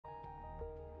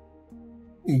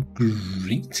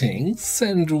Greetings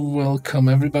and welcome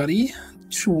everybody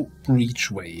to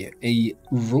Breachway, a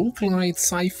roguelike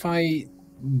sci-fi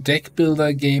deck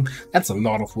builder game. That's a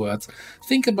lot of words.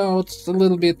 Think about a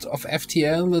little bit of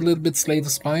FTL, a little bit Slay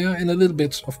the Spire, and a little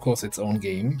bit, of course, its own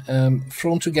game,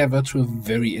 thrown together to a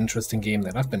very interesting game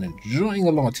that I've been enjoying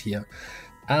a lot here.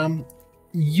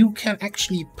 You can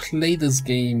actually play this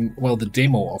game, well, the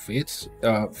demo of it,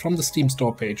 from the Steam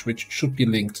store page, which should be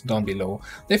linked down below.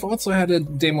 They've also had a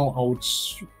demo out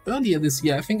earlier this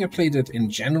year. I think I played it in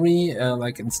January,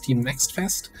 like in Steam Next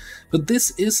Fest. But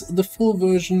this is the full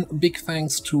version. Big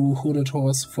thanks to Hooded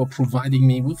Horse for providing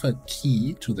me with a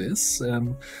key to this. Yeah,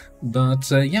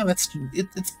 it's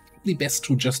probably best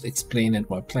to just explain it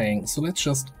while playing. So let's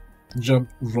just jump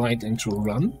right into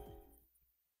Run.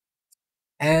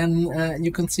 And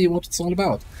you can see what it's all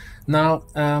about. Now,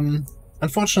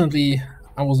 unfortunately,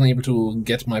 I wasn't able to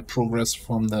get my progress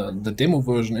from the demo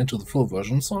version into the full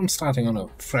version, so I'm starting on a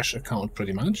fresh account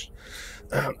pretty much.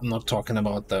 I'm not talking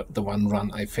about the one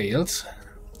run I failed.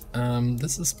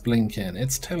 This is blinking.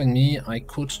 It's telling me I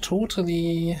could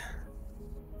totally...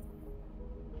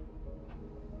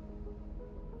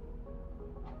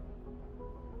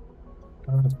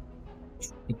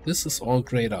 This is all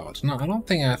grayed out. No, I don't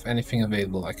think I have anything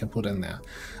available I can put in there.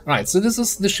 Alright, so this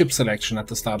is the ship selection at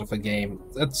the start of the game.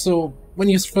 So when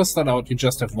you first start out, you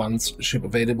just have one ship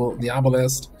available, the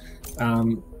Arbalest.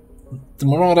 The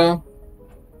Marauder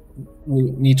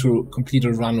will need to complete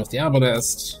a run with the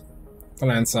Arbalest. The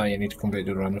Lancer, you need to complete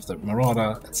a run with the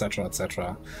Marauder, etc,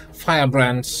 etc.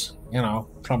 Firebrand, you know,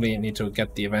 probably need to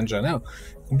get the Avenger now.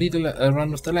 Complete a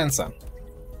run with the Lancer.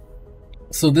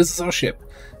 So this is our ship.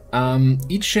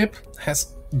 Each ship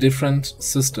has different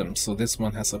systems. So this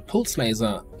one has a pulse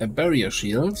laser, a barrier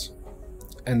shield,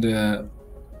 and a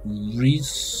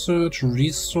research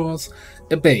resource,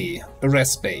 a bay, a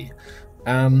rest bay.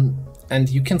 And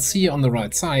you can see on the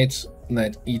right side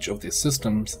that each of these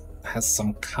systems has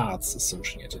some cards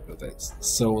associated with it.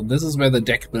 So this is where the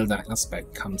deck builder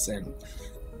aspect comes in.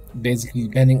 Basically,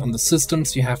 depending on the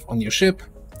systems you have on your ship,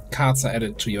 cards are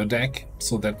added to your deck,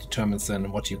 so that determines then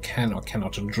what you can or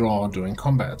cannot draw during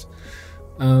combat.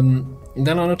 Then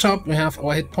on the top we have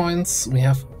our hit points, we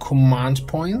have command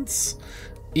points.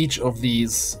 Each of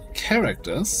these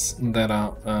characters that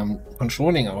are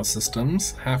controlling our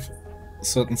systems have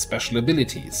certain special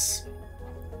abilities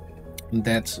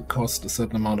that cost a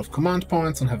certain amount of command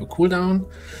points and have a cooldown.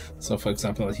 So for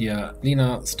example here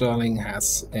Lena Sterling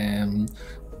has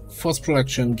force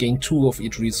production, gain 2 of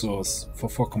each resource for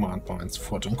 4 command points,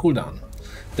 4 turn cooldown.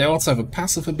 They also have a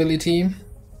passive ability.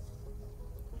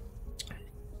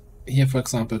 Here, for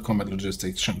example, combat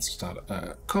logistics, chance to start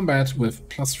combat with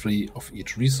 +3 of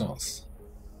each resource.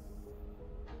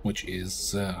 Which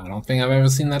is, I don't think I've ever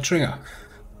seen that trigger.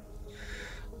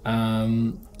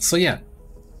 So yeah,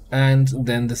 and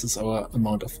then this is our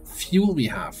amount of fuel we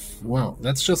have. Well,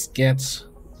 let's just get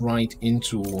right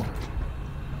into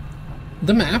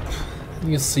the map.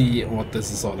 You see what this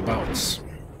is all about.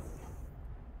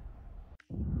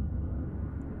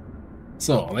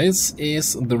 So this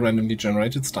is the randomly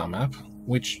generated star map,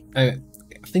 which I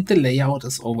think the layout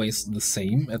is always the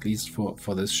same, at least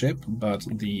for this ship, but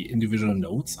the individual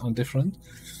nodes are different.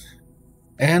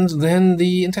 And then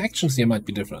the interactions here might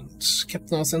be different.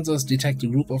 Captain, our sensors detect a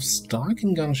group of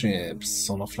Starkin gunships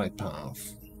on a flight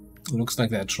path. It looks like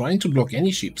they're trying to block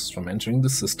any ships from entering the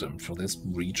system through this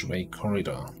Breachway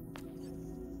corridor.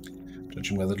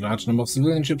 Judging by the large number of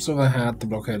civilian ships overhead, the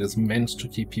blockade is meant to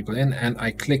keep people in, and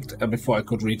I clicked before I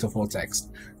could read the full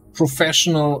text.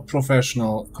 Professional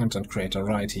content creator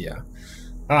right here.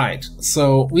 Alright,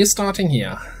 so we're starting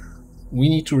here. We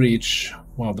need to reach,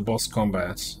 well, the boss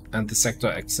combat and the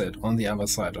sector exit on the other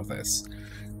side of this.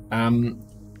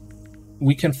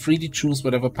 We can freely choose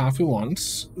whatever path we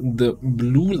want. The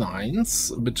blue lines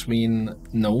between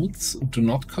nodes do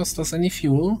not cost us any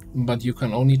fuel, but you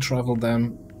can only travel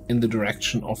them in the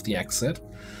direction of the exit.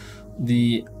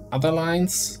 The other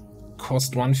lines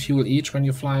cost 1 fuel each when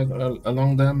you fly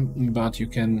along them, but you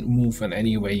can move in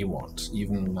any way you want,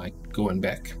 even like going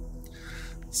back.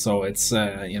 So it's,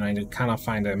 you know, you kind of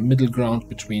find a middle ground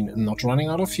between not running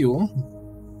out of fuel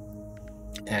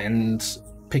and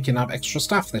picking up extra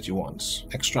stuff that you want,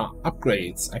 extra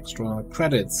upgrades, extra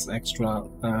credits, extra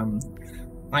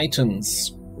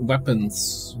items,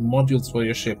 weapons, modules for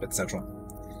your ship, etc.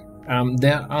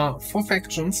 There are 4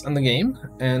 factions in the game,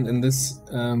 and in this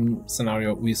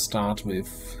scenario we start with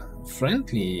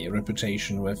friendly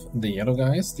reputation with the yellow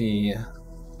guys,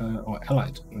 or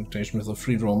allied reputation with the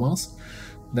free roamers.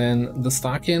 Then the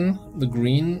Starkin, the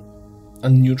green, are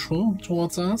neutral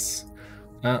towards us.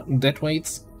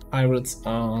 Deadweights pirates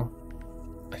are,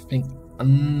 I think,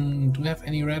 do we have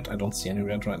any red? I don't see any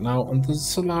red right now. And the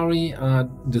Solari are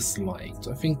disliked.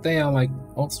 I think they are like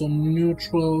also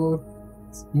neutral,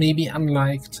 maybe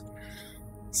unliked,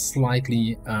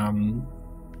 slightly.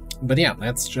 But yeah,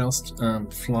 let's just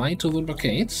fly to the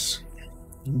blockade.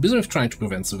 Busy with trying to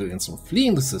prevent civilians from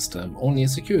fleeing the system, only a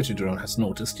security drone has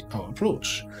noticed our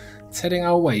approach. It's heading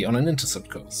our way on an intercept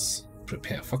course.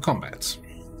 Prepare for combat.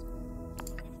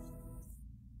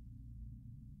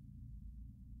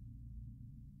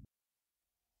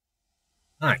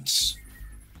 Right.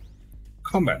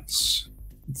 Combat.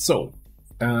 So,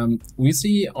 we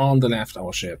see on the left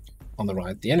our ship, on the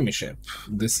right the enemy ship.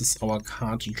 This is our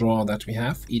card draw that we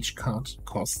have. Each card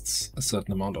costs a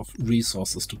certain amount of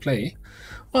resources to play.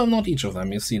 Well, not each of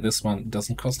them. You see, this one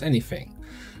doesn't cost anything.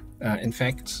 In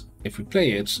fact, if we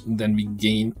play it, then we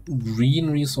gain green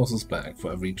resources back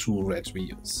for every 2 red we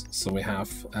use. So we have,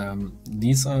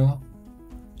 these are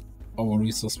our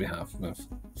resource we have. With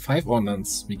 5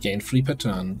 ordnance, we gain 3 per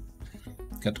turn,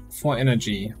 get 4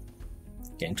 energy,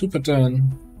 gain 2 per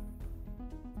turn,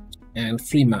 and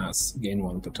 3 mass, gain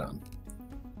 1 per turn.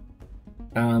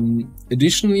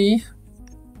 Additionally,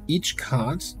 each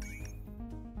card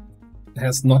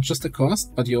has not just a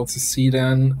cost, but you also see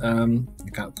then, I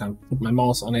can't put my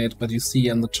mouse on it, but you see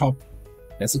on the top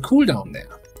there's a cooldown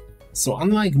there. So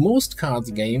unlike most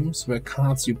cards games where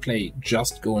cards you play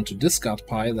just go into discard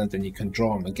pile and then you can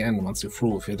draw them again once you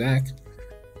throw with your deck,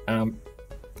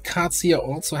 cards here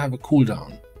also have a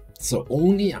cooldown. So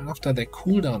only after their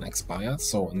cooldown expires,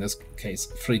 so in this case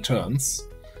 3 turns,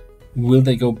 will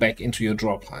they go back into your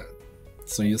draw pile.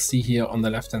 So you see here on the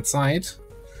left hand side,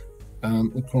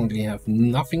 we currently have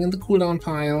nothing in the cooldown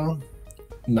pile,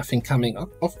 nothing coming up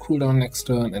off cooldown next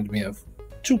turn, and we have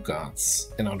 2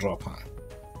 cards in our draw pile.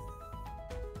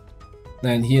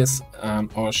 Then here's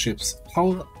our ship's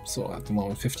hull, so at the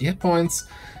moment 50 hit points,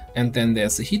 and then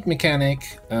there's a heat mechanic,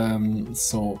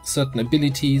 so certain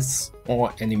abilities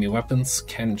or enemy weapons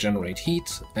can generate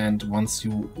heat, and once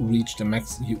you reach the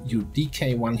max, you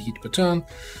decay 1 heat per turn.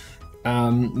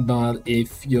 But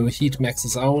if your heat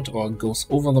maxes out or goes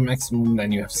over the maximum,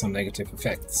 then you have some negative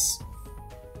effects.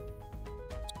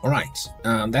 Alright,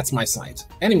 that's my side.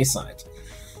 Enemy side.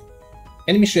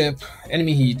 Enemy ship,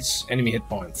 enemy heat, enemy hit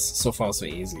points. So far so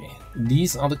easy.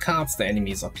 These are the cards the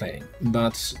enemies are playing,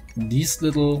 but these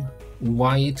little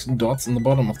white dots on the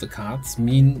bottom of the cards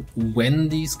mean when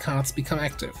these cards become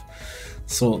active.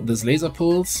 So this laser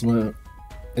pulse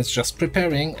is just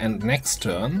preparing, and next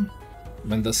turn,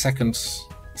 when the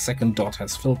second dot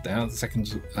has filled there, the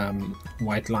second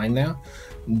white line there,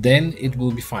 then it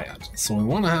will be fired. So we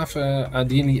want to have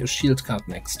ideally a shield card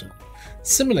next turn.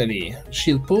 Similarly,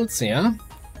 shield pulse here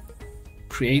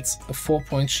creates a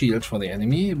 4-point shield for the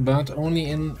enemy, but only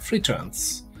in 3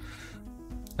 turns.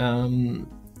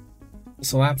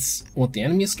 So that's what the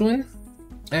enemy is doing.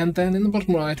 And then in the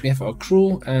bottom right we have our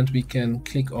crew, and we can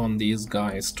click on these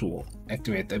guys to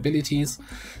activate the abilities.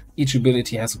 Each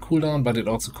ability has a cooldown, but it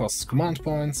also costs command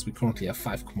points. We currently have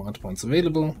 5 command points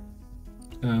available.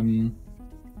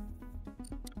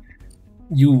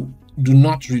 You do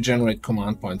not regenerate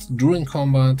command points during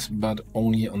combat, but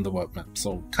only on the world map.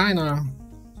 So kinda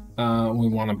we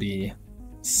want to be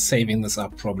saving this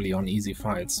up probably on easy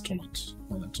fights to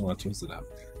not use it up.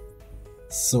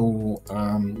 So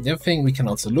the other thing, we can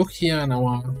also look here in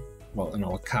our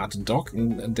card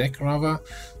deck rather.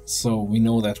 So we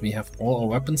know that we have all our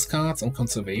weapons cards and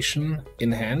conservation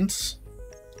in hand,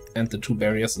 and the 2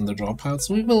 barriers in the draw pile.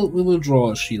 So we will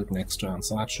draw a shield next turn,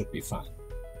 so that should be fine.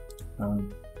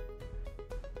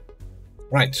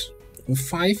 Right, with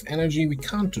 5 energy we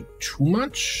can't do too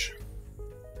much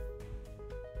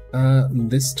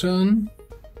this turn.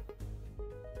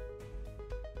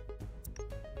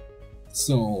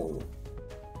 So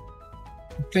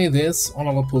play this, all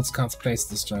our pulse cards placed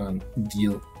this turn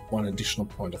deal 1 additional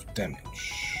point of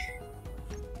damage.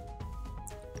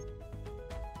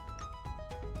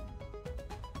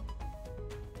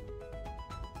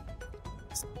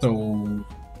 So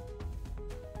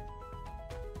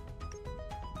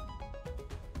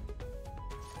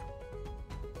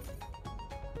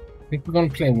I think we're going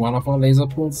to play one of our laser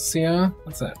pulses here.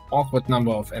 That's an awkward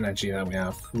number of energy that we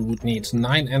have. We would need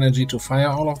 9 energy to fire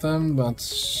all of them, but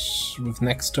with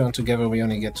next turn together we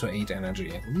only get to 8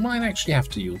 energy. We might actually have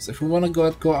to use. If we want to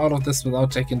go out of this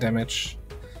without taking damage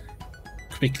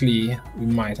quickly, we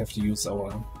might have to use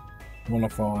one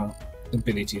of our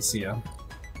abilities here.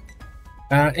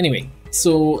 Anyway,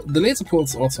 so the laser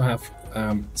pulse also have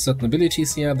certain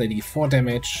abilities here. They deal 4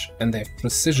 damage and they have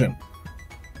precision.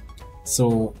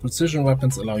 So precision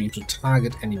weapons allow you to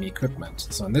target enemy equipment.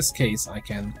 So in this case, I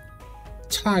can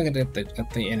target it at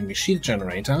the enemy shield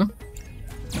generator.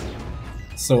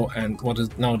 So, and what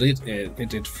it now did, it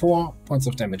did 4 points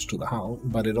of damage to the hull,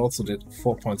 but it also did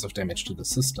 4 points of damage to the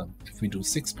system. If we do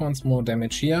 6 points more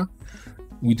damage here,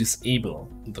 we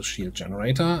disable the shield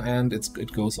generator, and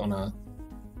it goes on a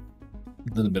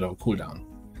little bit of a cooldown.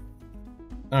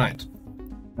 Alright,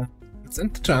 let's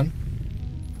end the turn.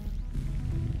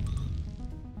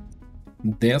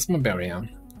 There's my barrier.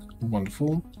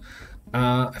 Wonderful.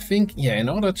 I think, yeah, in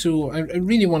order to... I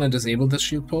really want to disable the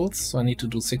shield pulse, so I need to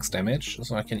do 6 damage,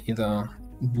 so I can either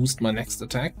boost my next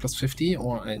attack plus 50,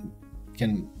 or I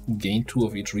can gain 2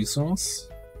 of each resource.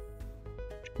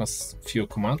 Plus fewer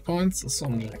command points, so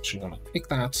I'm actually gonna pick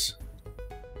that.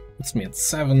 Puts me at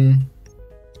 7.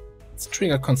 Let's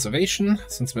trigger conservation,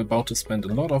 since we're about to spend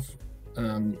a lot of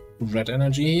red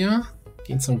energy here.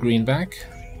 Gain some green back.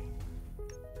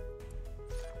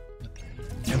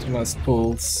 Catalyzed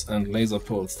pulse and laser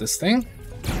pulse this thing.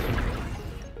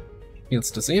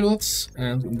 Shields disabled,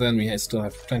 and then we still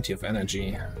have plenty of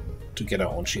energy to get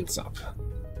our own shields up.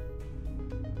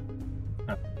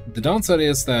 The downside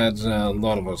is that a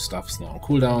lot of our stuff is now on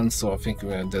cooldown, so I think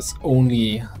there's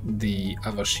only the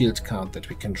other shield card that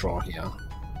we can draw here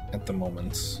at the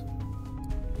moment.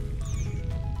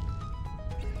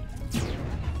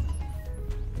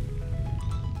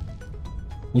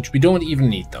 Which we don't even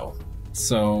need though.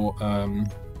 So,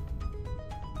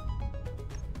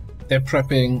 they're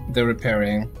prepping, they're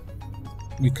repairing,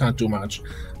 we can't do much.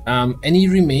 Any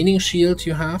remaining shield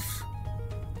you have,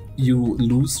 you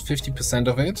lose 50%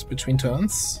 of it between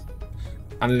turns,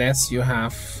 unless you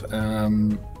have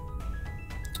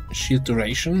shield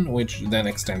duration, which then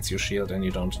extends your shield and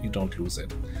you don't lose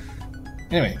it.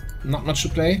 Anyway, not much to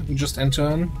play, we just end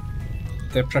turn.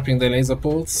 They're prepping their laser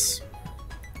pulse,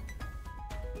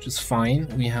 which is fine.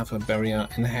 We have a barrier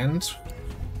in hand,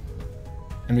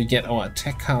 and we get our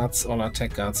attack cards, all our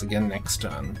attack cards again next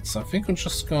turn. So I think we're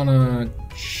just gonna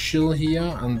chill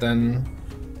here, and then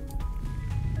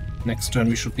next turn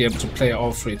we should be able to play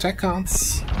all 3 attack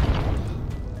cards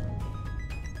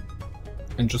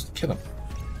and just kill them.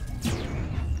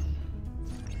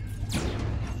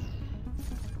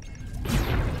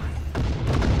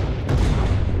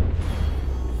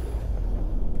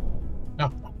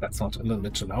 That's not a little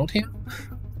bit too loud here.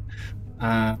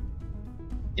 Yeah,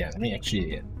 let me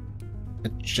actually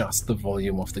adjust the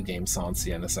volume of the game sounds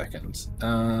here in a second.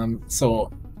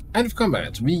 So, end of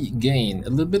combat, we gain a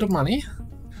little bit of money,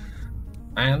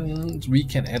 and we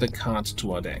can add a card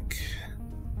to our deck.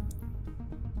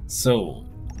 So,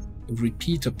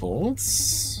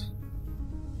 repeatables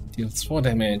deals 4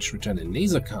 damage, return a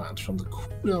laser card from the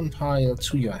cooldown pile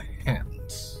to your hand.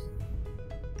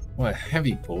 Well,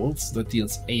 heavy pulse that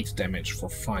deals 8 damage for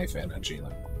 5 energy,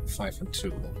 like 5 and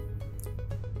 2.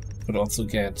 Could also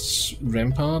get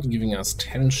Rampart, giving us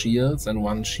 10 shields and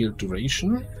 1 shield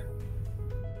duration.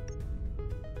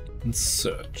 And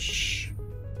Search.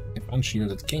 If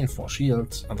unshielded, gain 4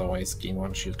 shields, otherwise gain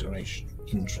 1 shield duration.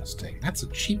 Interesting. That's a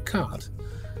cheap card.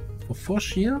 For 4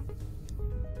 shield?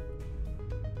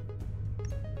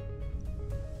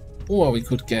 Or we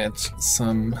could get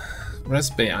some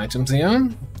rest bay items here.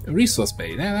 Resource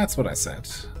bay, yeah, that's what I said.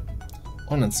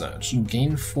 On and search.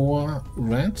 Gain 4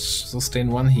 red, sustain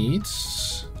 1 heat.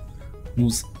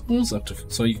 Lose up to...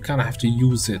 So you kind of have to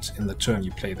use it in the turn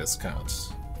you play this card.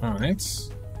 Alright.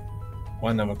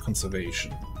 Why never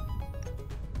conservation?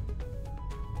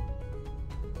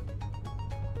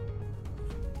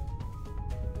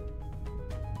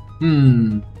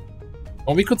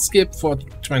 Or we could skip for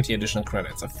 20 additional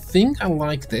credits. I think I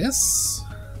like this.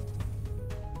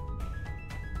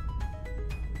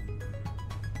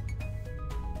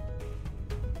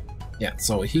 Yeah,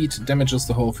 so heat damages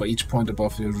the hull for each point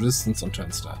above your resistance on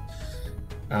turn start.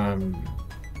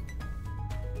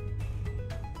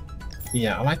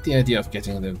 Yeah, I like the idea of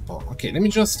getting a little ball. Okay, let me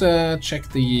just check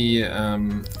the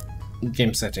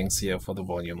game settings here for the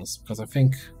volumes, because I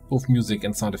think both music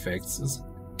and sound effects is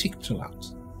tick too loud.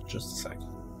 Just a sec.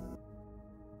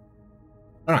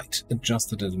 Alright,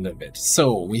 adjusted it a little bit.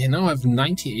 So, we now have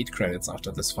 98 credits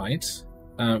after this fight.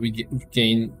 We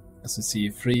gain, as you see,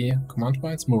 3 command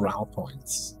points, morale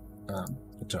points per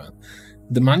turn.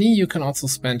 The money you can also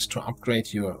spend to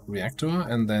upgrade your reactor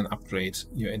and then upgrade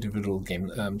your individual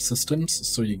game systems,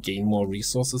 so you gain more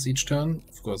resources each turn.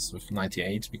 Of course, with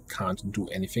 98, we can't do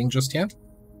anything just yet.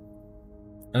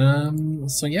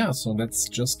 So yeah, so let's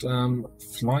just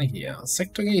fly here.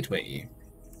 Sector Gateway.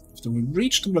 After we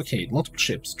reach the blockade, multiple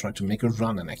ships try to make a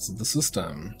run and exit the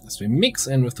system. As we mix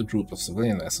in with the group of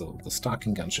civilian vessels, the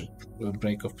Starking gunship will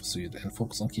break off pursuit and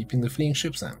focus on keeping the fleeing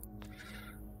ships in.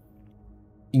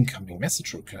 Incoming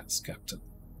message request, Captain.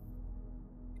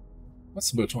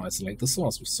 Possible to isolate the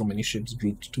source with so many ships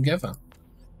grouped together.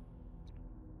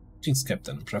 Greetings,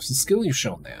 Captain. Perhaps the skill you've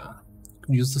shown there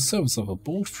can use the service of a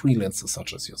bold freelancer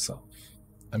such as yourself.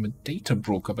 I'm a data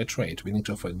broker by trade, willing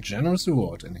to offer a generous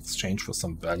reward in exchange for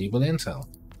some valuable intel.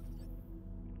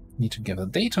 Need to gather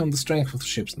data on the strength of the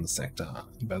ships in the sector.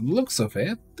 By the looks of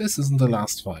it, this isn't the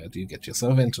last fight you get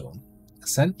yourself into.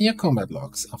 Send me your combat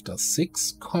logs. After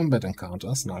 6 combat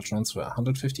encounters, and I'll transfer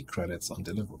 150 credits on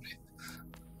delivery.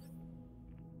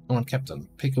 Come on, Captain,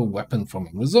 pick a weapon from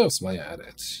your reserves while you're at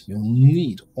it. You'll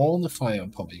need all the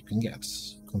firepower you can get.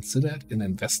 Consider it an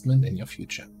investment in your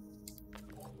future.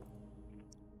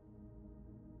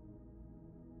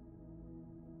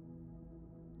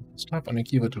 Tap on your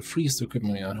keyboard to freeze the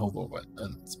equipment and hover over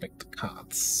and inspect the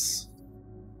cards.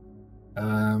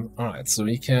 Alright, so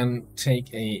we can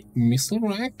take a missile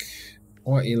rack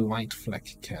or a light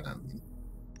flak cannon.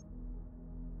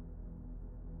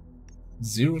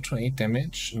 0 to 8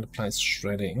 damage and applies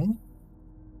shredding.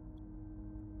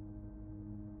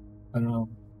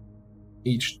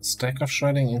 Each stack of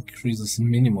shredding increases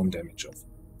minimum damage of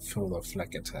further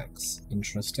flak attacks.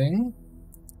 Interesting.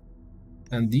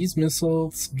 And these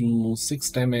missiles do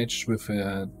 6 damage with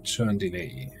a turn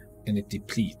delay, and it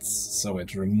depletes, so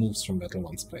it removes from battle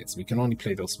one's plates. We can only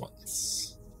play those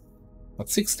once. But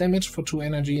 6 damage for 2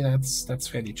 energy, that's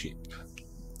fairly cheap.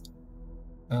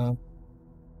 I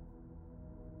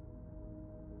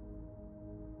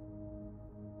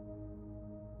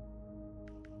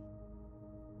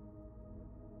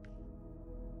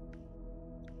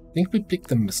think we picked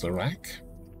the missile rack.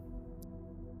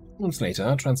 Months later,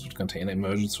 a transport container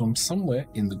emerges from somewhere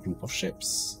in the group of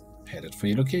ships. Headed for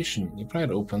your location, you pry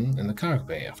it open in the cargo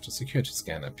bay after security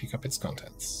scan and pick up its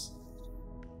contents.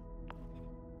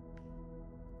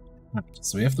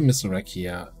 So we have the missile rack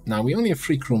here. Now we only have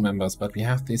 3 crew members, but we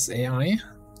have this AI,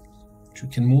 which we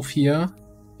can move here,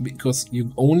 because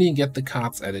you only get the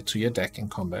cards added to your deck in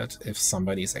combat if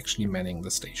somebody is actually manning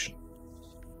the station.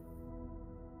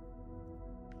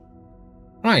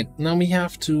 Right, now we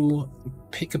have to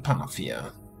pick a path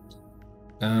here.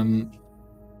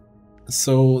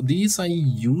 So these are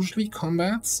usually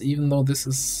combats, even though this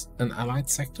is an allied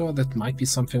sector. That might be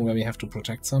something where we have to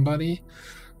protect somebody.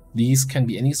 These can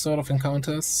be any sort of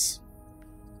encounters.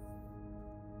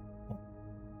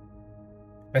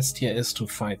 Best here is to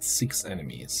fight 6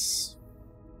 enemies.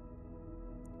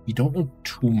 We don't know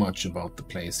too much about the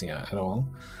place here at all.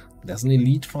 There's an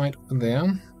elite fight over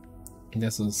there.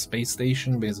 There's a space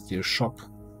station, basically a shop,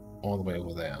 all the way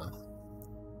over there.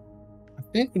 I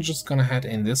think we're just gonna head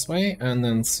in this way and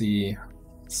then see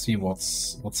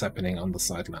what's happening on the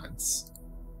sidelines.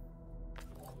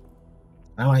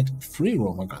 Allied free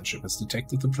roamer gunship has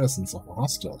detected the presence of a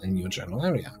hostile in your general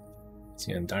area. As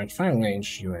you're in direct firing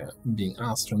range, you are being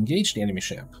asked to engage the enemy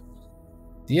ship.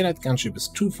 The allied gunship is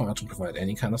too far to provide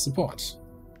any kind of support.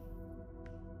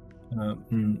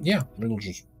 Yeah, we'll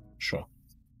just sure.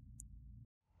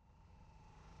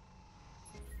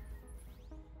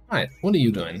 Right, what are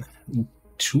you doing?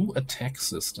 2 attack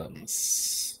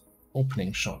systems.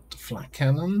 Opening shot, flak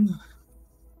cannon.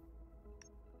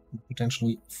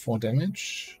 Potentially 4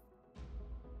 damage.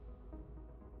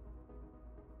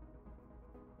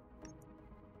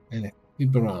 And a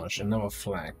heavy barrage, another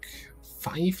flak.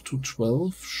 5 to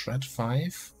 12, shred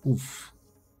 5. Oof.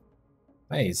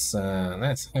 Nice,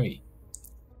 that's heavy.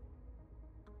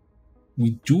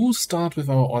 We do start with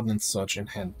our ordnance search in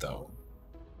hand though.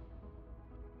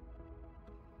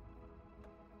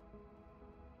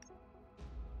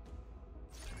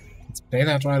 Let's play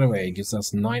that right away. It gives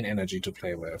us 9 energy to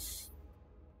play with.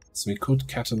 So we could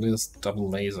catalyst double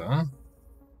laser.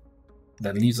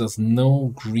 That leaves us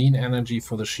no green energy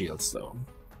for the shields though.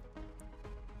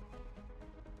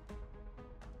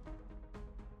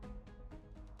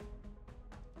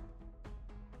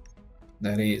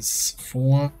 That is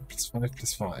 4 plus 5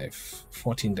 plus 5.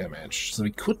 14 damage. So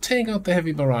we could take out the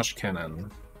heavy barrage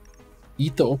cannon.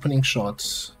 Eat the opening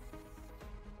shot.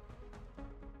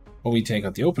 Or we take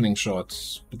out the opening shot,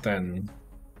 but then...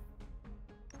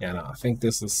 Yeah, no, I think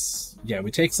this is... Yeah,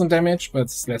 we take some damage, but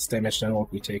it's less damage than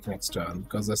what we take next turn,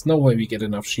 because there's no way we get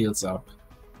enough shields up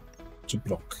to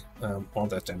block all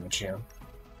that damage here.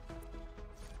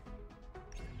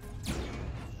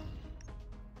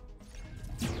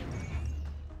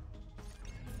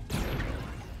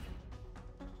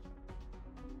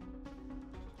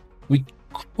 We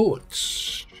could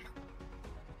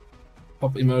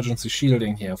pop emergency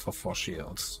shielding here for 4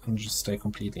 shields and just stay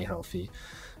completely healthy.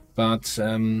 But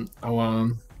our...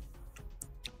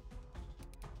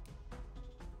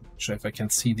 Sure if I can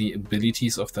see the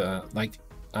abilities of the... Like,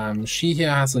 she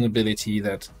here has an ability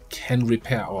that can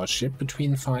repair our ship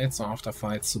between fights or after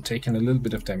fights, so taking a little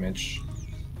bit of damage.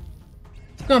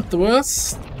 Not the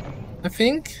worst, I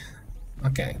think.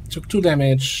 Okay, took 2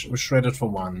 damage, we shredded for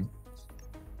 1.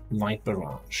 Light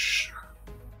barrage.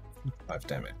 5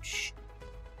 damage.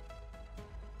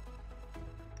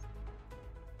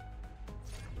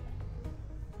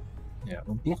 Yeah,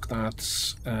 we'll block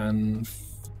that and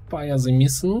fire the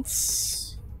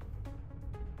missiles.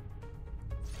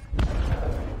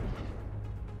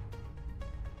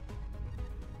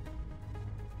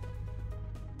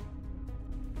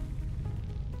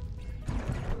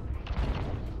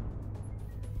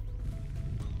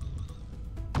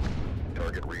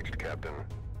 Target reached, Captain.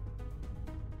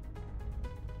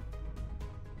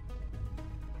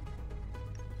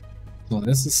 So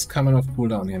this is coming off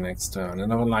cooldown here next turn.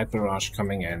 Another light barrage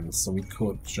coming in, so we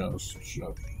could just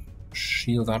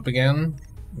shield up again.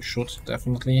 We should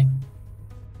definitely.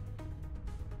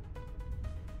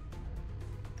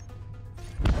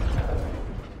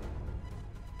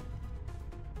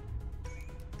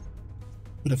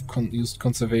 Could have used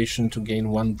conservation to gain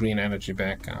 1 green energy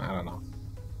back. I don't know.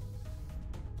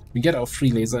 We get our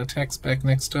 3 laser attacks back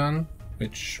next turn,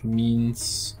 which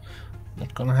means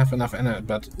not gonna have enough energy,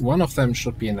 but one of them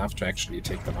should be enough to actually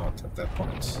take them out at that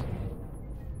point.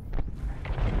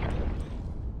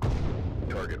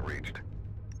 Target reached.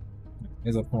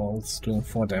 Laser pulse doing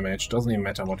 4 damage. Doesn't even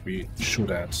matter what we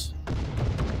shoot at.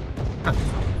 Ah.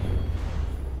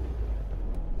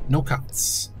 No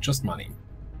cuts, just money.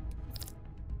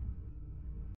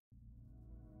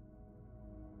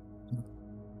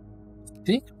 I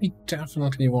think we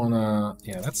definitely wanna...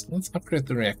 Yeah, let's upgrade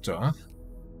the reactor.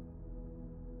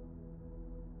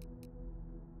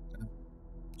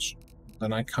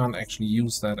 Then I can't actually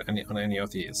use that on any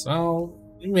of these. Oh,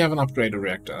 we have an upgraded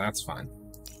reactor, that's fine.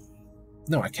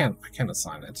 No, I can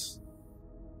assign it.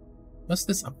 What's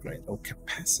this upgrade? Oh,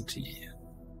 capacity.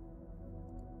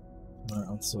 I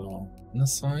also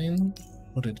assign,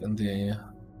 put it in the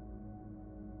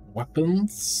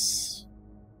weapons.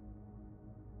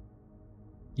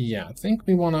 Yeah, I think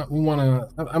we wanna.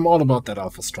 I'm all about that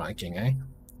alpha striking, eh?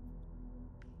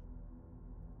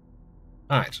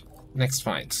 Alright, next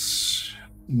fight.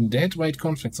 Dead weight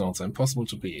conflict zones are impossible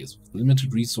to base with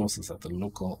limited resources at the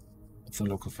local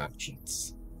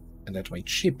factions. A dead weight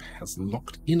ship has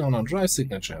locked in on our drive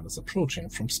signature and is approaching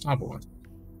from starboard.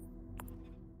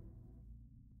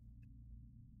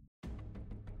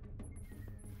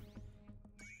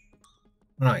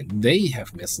 Right, they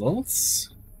have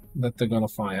missiles that they're gonna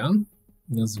fire.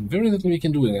 There's very little we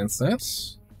can do against that.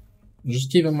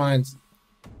 Just keep in mind,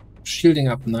 shielding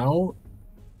up now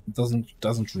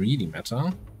doesn't really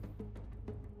matter.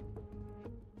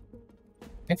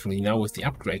 Thankfully now with the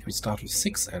upgrade we start with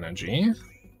 6 energy.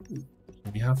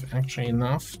 We have actually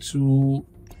enough to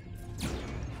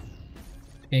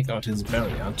take out his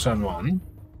barrier, turn 1.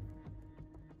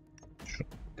 Should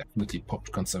definitely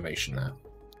pop conservation there.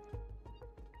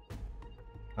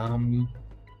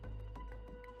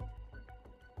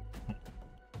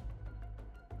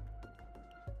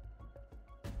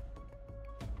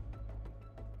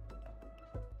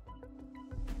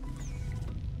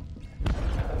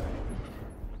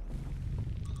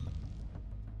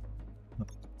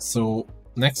 So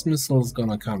next missile is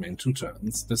gonna come in 2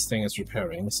 turns. This thing is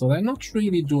repairing, so they're not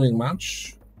really doing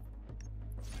much.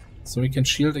 So we can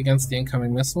shield against the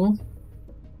incoming missile.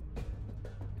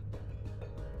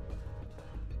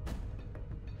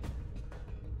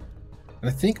 And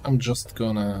I think I'm just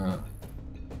gonna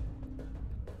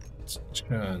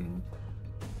turn.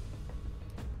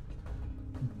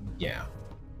 Yeah.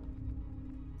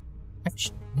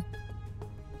 Actually,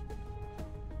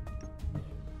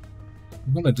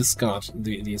 I'm gonna discard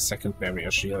the second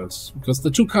barrier shield, because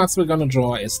the 2 cards we're gonna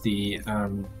draw is the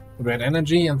red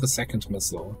energy and the second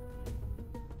missile.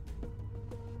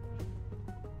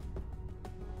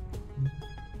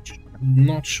 I'm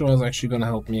not sure it's actually gonna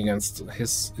help me against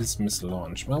his missile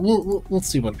launch. Well, we'll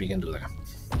see what we can do there.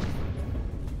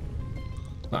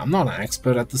 Well, I'm not an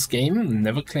expert at this game,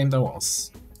 never claimed I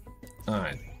was.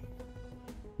 Alright.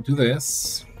 Do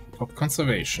this. Pop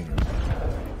conservation.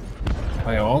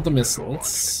 Fire all the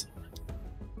missiles.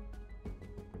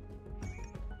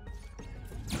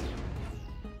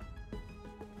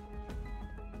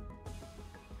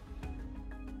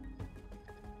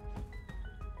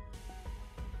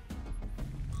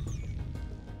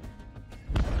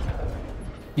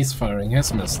 He's firing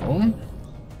his missile.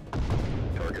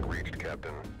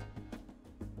 Captain.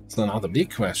 So now the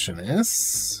big question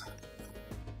is,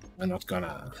 we're not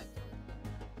gonna...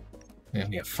 We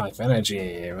only have 5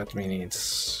 energy, but we need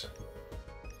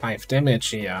 5 damage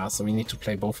here, so we need to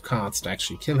play both cards to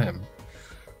actually kill him.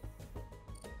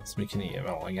 So we can,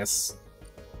 well, I guess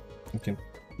we can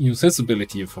use his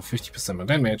ability for 50% more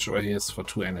damage, or his for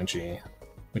 2 energy,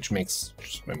 which makes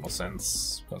way more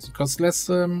sense, because it costs less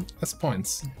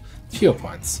points, fewer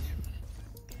points.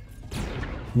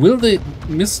 Will the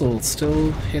missile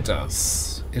still hit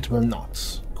us? It will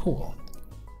not. Cool.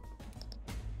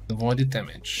 Avoided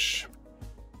damage.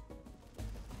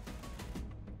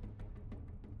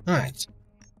 Alright.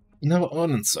 Another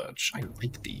ordnance search. I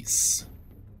like these.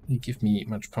 They give me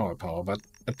much power, but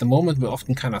at the moment we're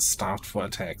often kind of starved for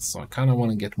attacks, so I kind of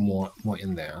want to get more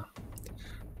in there.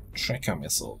 Tracker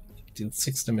missile. Deals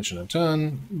 6 damage in a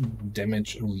turn.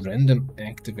 Damage random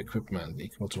active equipment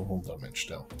equal to whole damage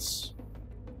dealt.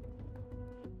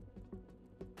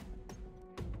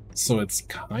 So it's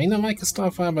kind of like a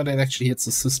Starfire, but it actually hits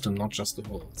the system, not just the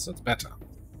hull, so it's better.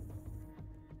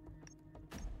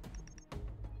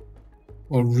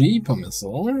 Or Reaper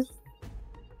missile.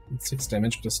 6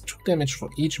 damage plus 2 damage for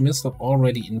each missile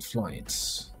already in flight.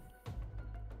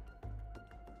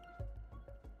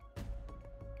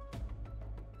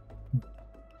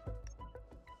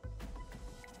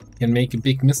 Can make a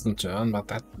big missile turn, but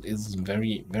that is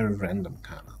very, very random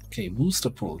kind of. Okay, booster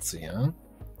pulse here.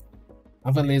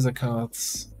 Other laser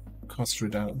cards cost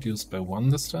reduced by 1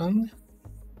 this turn.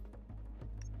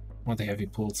 Or the heavy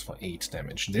pulse for 8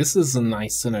 damage. This is a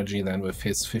nice synergy then with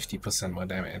his 50% more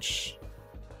damage.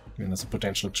 I mean, there's a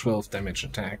potential 12 damage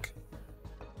attack.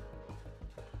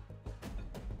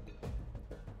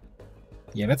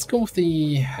 Yeah, let's go with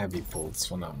the heavy pulse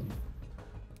for now.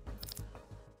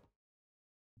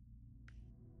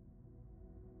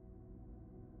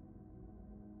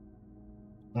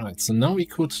 Alright, so now we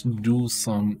could do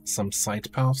some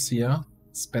side paths here,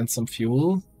 spend some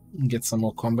fuel, get some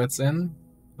more combats in.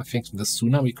 I think the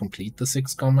sooner we complete the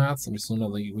 6 combats, the sooner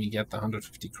we get the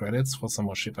 150 credits for some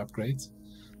more ship upgrades.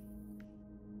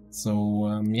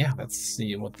 So, yeah, let's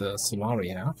see what the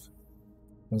Solari have.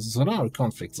 The Solari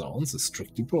conflict zones is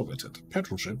strictly prohibited.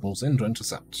 Patrol ship moves in to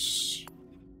intercept.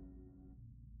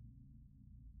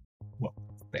 Well,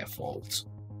 their fault.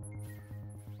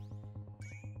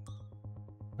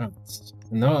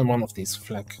 Another one of these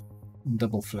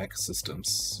double flag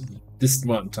systems. This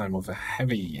one time with a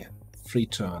heavy free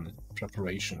turn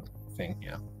preparation thing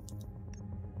here.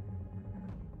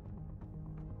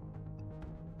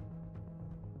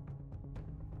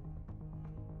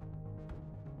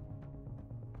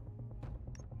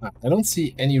 I don't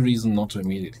see any reason not to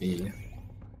immediately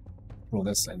throw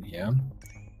this in here.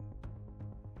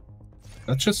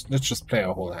 Let's just play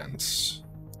our whole hand.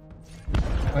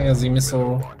 Fire the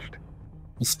missile.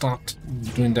 We'll start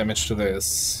doing damage to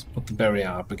this. Put the barrier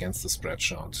up against the spread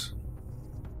shot.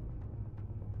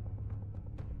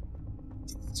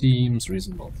 Seems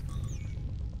reasonable.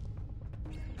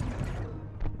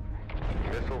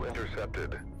 Missile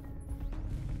intercepted.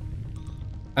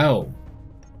 Oh.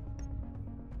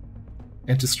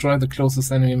 And destroy the closest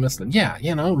enemy missile. Yeah,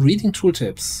 you know, reading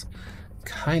tooltips.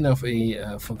 Kind of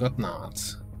a forgotten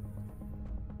art.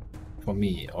 For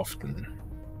me, often.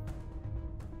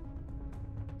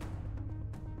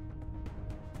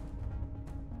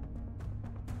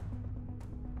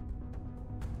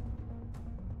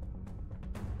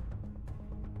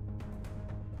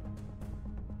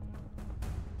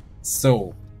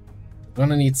 So,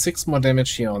 gonna need 6 more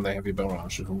damage here on the heavy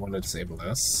barrage if we want to disable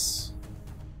this.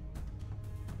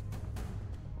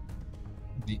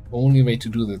 The only way to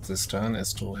do that this turn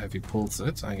is to heavy pulse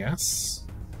it, I guess.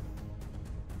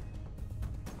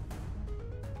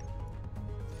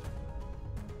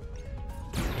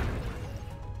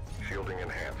 Shielding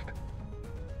enhanced.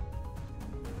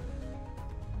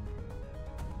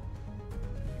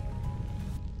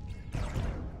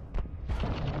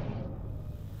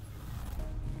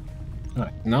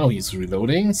 Alright, now he's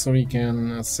reloading, so he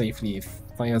can safely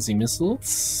fire the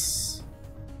missiles.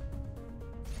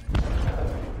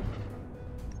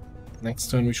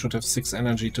 Next turn we should have 6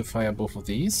 energy to fire both of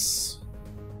these.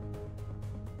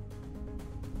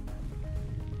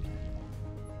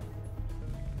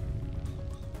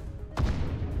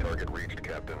 Target reached,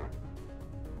 Captain.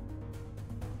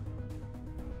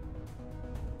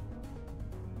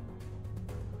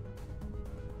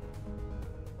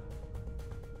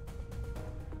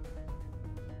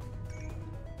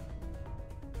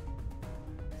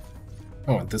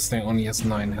 Oh, and this thing only has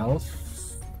 9 health.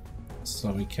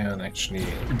 So we can actually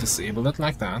disable it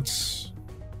like that.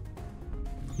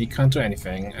 He can't do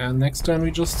anything. And next turn we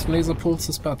just laser pulse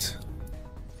his butt.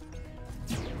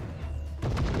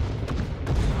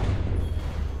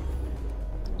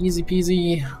 Easy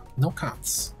peasy, no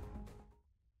cards.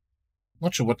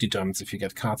 Not sure what determines if you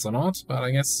get cards or not, but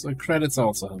I guess credits are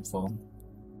also helpful.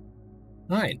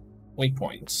 Right,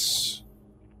 waypoint.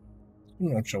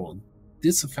 Not sure.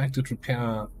 Disaffected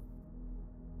repair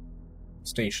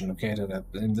station located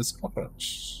in this corporate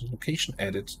location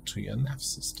added to your nav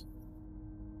system.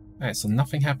 Alright, so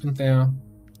nothing happened there.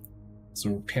 It's a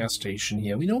repair station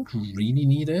here. We don't really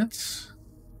need it.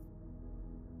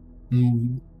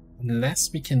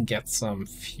 Unless we can get some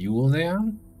fuel there.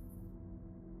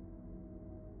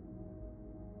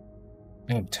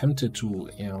 I'm tempted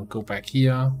to, go back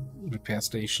here, repair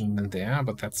station and there,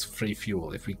 but that's free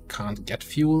fuel. If we can't get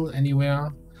fuel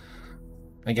anywhere,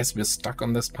 I guess we're stuck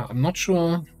on this part. I'm not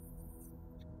sure.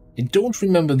 I don't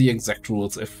remember the exact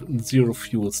rules if zero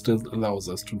fuel still allows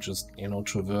us to just,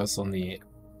 traverse on the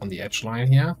edge line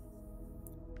here.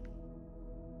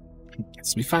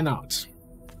 Guess we find out.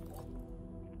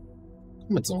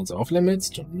 Combat zones are off limits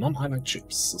to non-highlight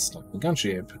ships. A sniper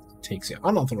gunship takes your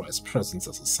unauthorized presence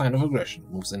as a sign of aggression,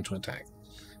 moves into attack.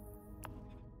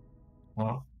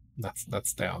 Well,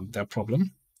 that's their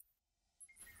problem.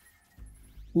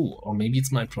 Ooh, or maybe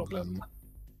it's my problem.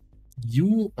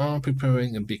 You are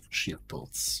preparing a big shield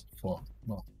pulse for,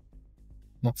 well,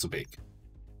 not so big.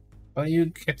 But you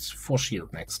get 4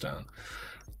 shield next turn.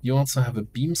 You also have a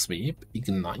beam sweep,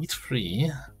 ignite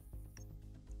free,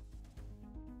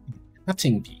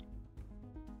 cutting beam,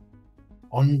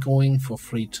 ongoing for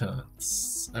 3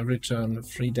 turns. Every turn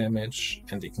 3 damage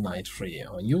and ignite free.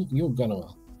 Oh, you're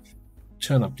gonna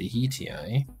turn up the heat here,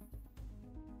 eh?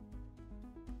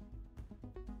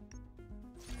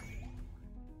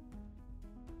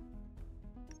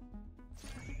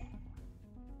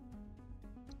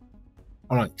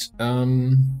 Alright,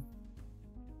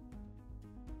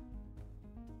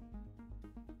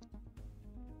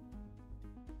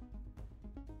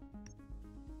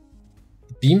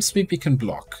 beam sweep we can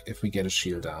block if we get a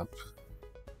shield up.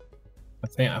 I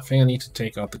think I need to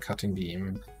take out the cutting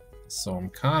beam. So I'm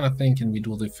kind of thinking we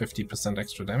do the 50%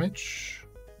 extra damage.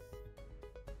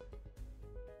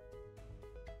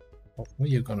 What are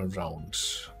you gonna round?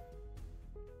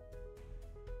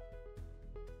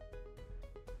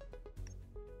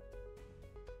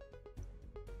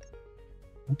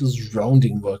 How does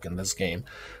rounding work in this game?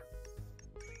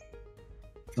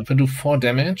 So if I do 4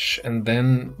 damage, and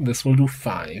then this will do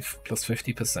 5 plus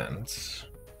 50%.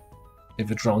 If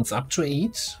it rounds up to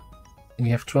 8, we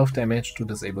have 12 damage to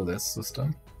disable this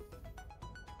system.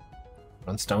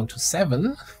 Runs down to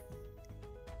 7,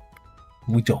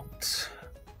 we don't.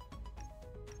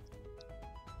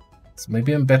 So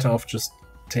maybe I'm better off just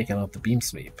taking out the beam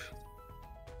sweep.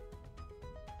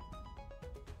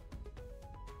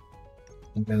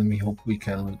 And then we hope we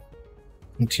can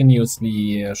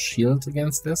continuously shield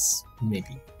against this?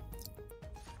 Maybe.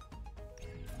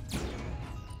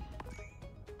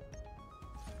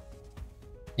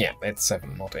 Yeah, that's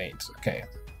 7, not 8. Okay.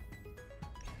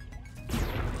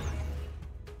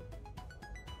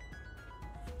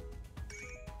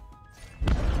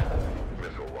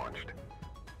 Missile launched.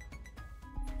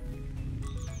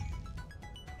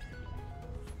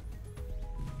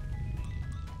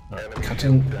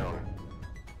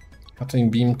 Cutting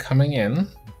beam coming in.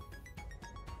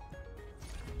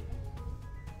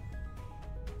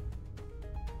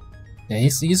 Yeah,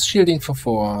 he's shielding for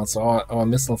 4, so our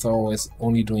missiles are always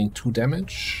only doing 2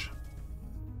 damage.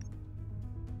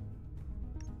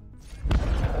 I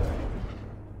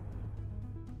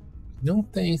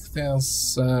don't think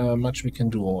there's much we can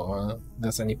do, or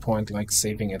there's any point like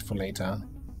saving it for later.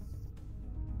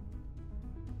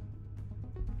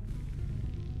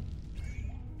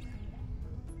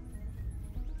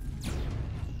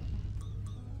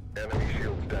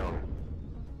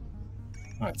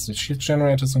 Alright, so shield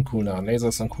generators on cooldown,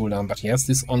 lasers on cooldown, but he has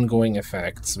this ongoing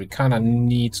effect, so we kinda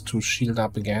need to shield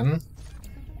up again.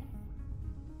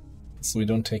 So we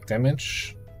don't take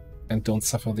damage and don't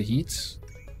suffer the heat.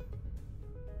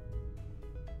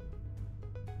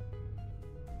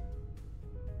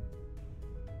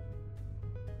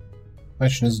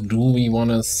 Question is, do we want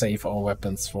to save our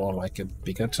weapons for like a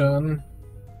bigger turn?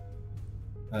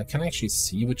 Can I actually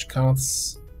see which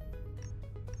cards?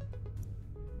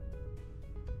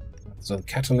 So the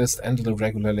catalyst and the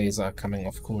regular laser are coming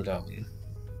off cooldown.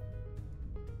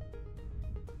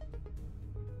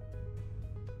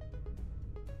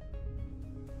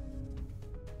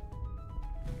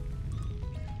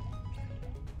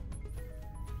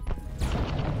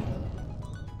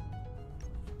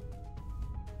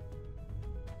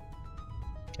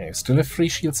 Okay, we still have 3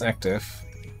 shields active.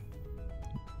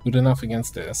 Good enough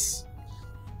against this.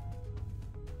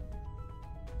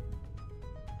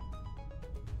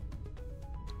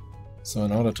 So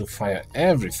in order to fire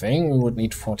everything, we would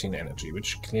need 14 energy,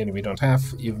 which clearly we don't have.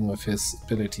 Even with his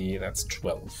ability, that's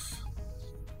 12.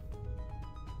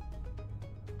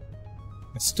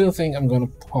 I still think I'm gonna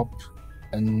pop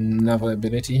another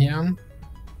ability here.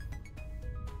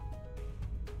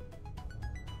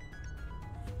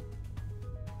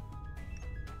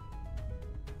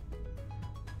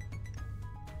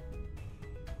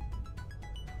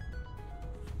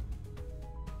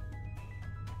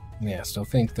 Yeah, I still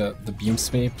think that the beam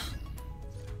sweep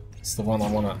is the one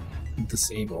I want to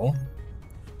disable.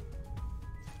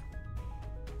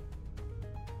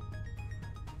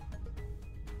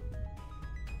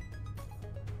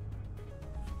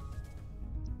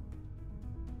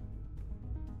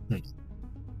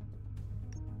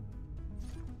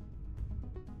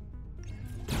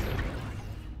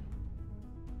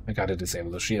 I gotta disable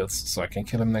the shields so I can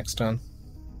kill him next turn.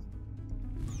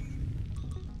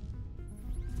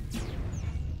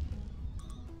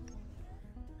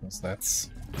 That's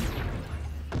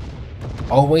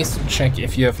always check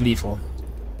if you have lethal.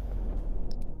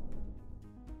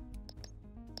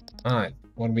 Alright,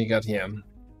 what do we got here?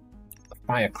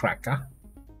 Firecracker.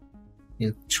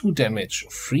 Deal 2 damage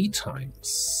 3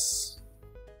 times.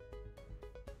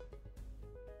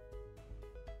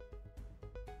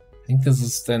 I think this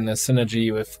is then a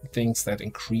synergy with things that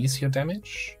increase your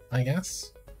damage, I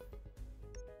guess.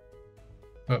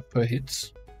 Per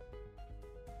hit.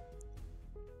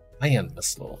 Iron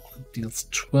Missile deals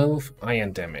 12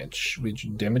 iron damage, which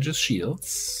damages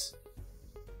shields.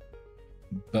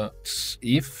 But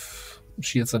if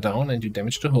shields are down and you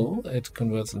damage the hull, it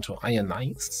converts into Iron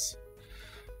Ice.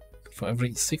 For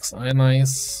every 6 Iron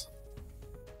Ice,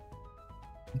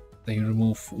 they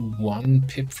remove 1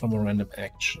 pip from a random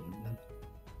action.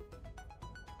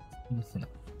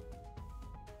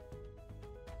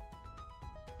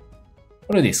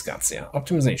 What are these cards here?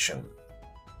 Optimization.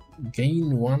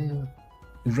 Gain 1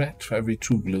 red for every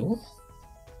 2 blue.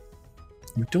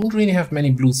 We don't really have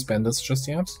many blue spenders just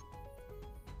yet.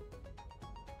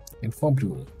 And 4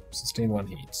 blue. Sustain 1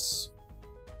 heat.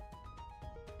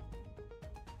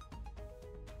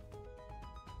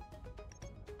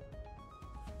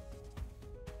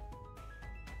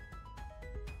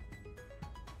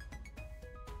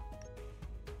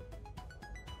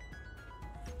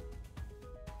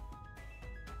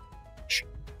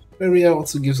 Barrier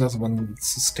also gives us 1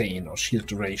 sustain or shield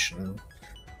duration.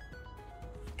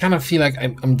 Kind of feel like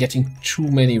I'm getting too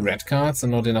many red cards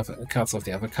and not enough cards of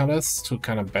the other colors to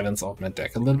kind of balance out my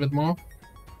deck a little bit more.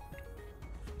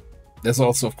 There's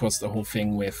also, of course, the whole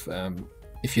thing with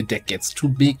if your deck gets too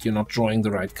big, you're not drawing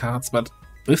the right cards. But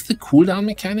with the cooldown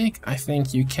mechanic, I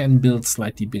think you can build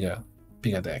slightly bigger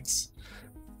decks.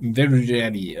 Very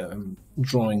rarely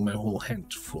drawing my whole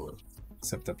hand full,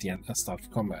 except at the end, start of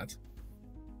combat.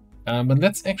 But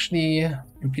let's actually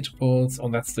repeatables. Oh,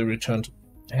 that's the return to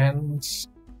hand.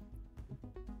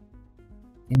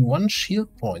 In 1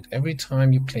 shield point every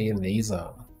time you play a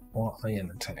laser or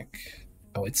iron attack.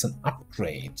 Oh, it's an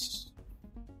upgrade.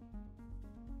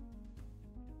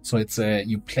 So it's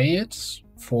you play it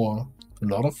for a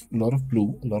lot of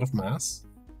blue, a lot of mass,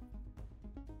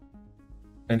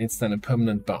 and it's then a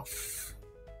permanent buff.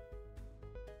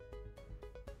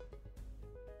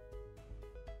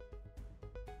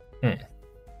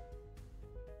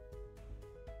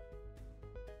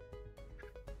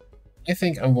 I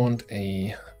think I want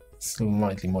a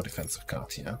slightly more defensive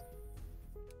card here.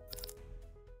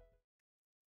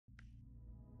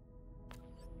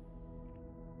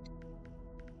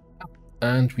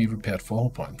 And we repaired 4 hull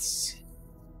points.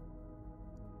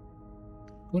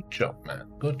 Good job, man.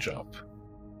 Good job.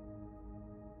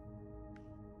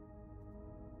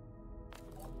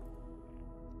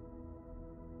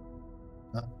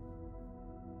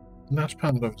 Large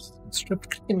part of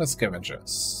stripped cleaner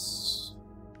scavengers.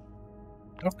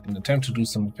 Dock and attempt to do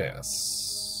some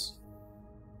repairs.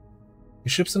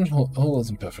 Your ship's in hull is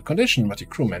in perfect condition, but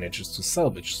your crew manages to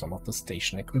salvage some of the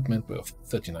station equipment worth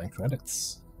 39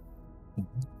 credits. I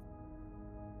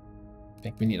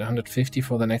think we need 150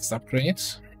 for the next upgrade.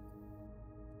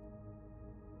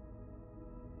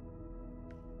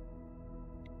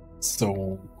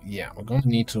 So, yeah, we're going to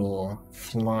need to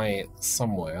fly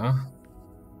somewhere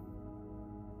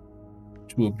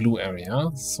to a blue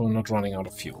area, so we're not running out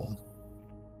of fuel.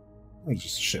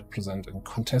 Just ship present in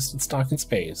contested Stark in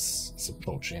space. It's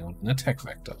approaching on an attack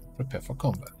vector. Prepare for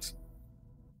combat.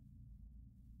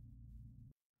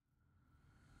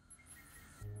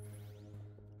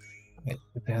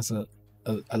 There's a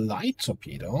a light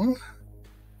torpedo.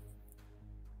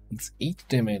 It's 8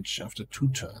 damage after 2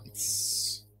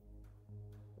 turns.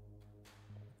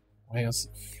 Fires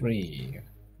 3.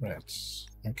 Red.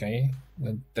 Okay.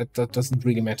 That doesn't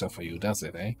really matter for you, does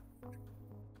it, eh?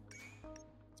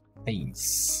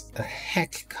 Ace. A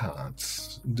hack card.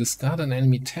 Discard an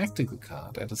enemy tactical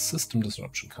card. Add a system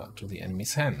disruption card to the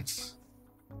enemy's hand.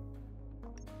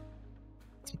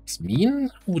 Seems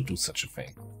mean. Who would do such a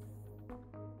thing?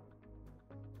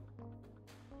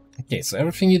 Okay, so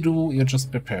everything you do, you're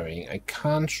just preparing. I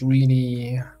can't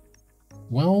really...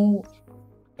 Well,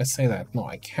 I say that. No,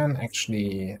 I can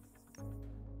actually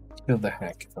kill the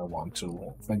hack if I want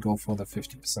to. If I go for the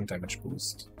 50% damage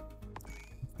boost.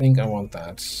 I think I want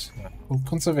that.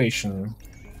 Conservation.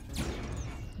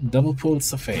 Double pull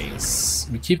surface.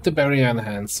 We keep the barrier in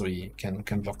hand so we can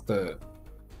block the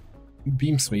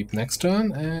beam sweep next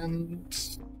turn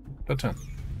and per turn.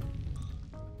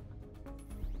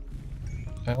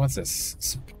 What's this?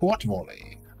 Support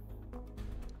volley.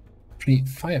 3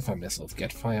 Firefly missiles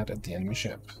get fired at the enemy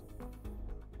ship.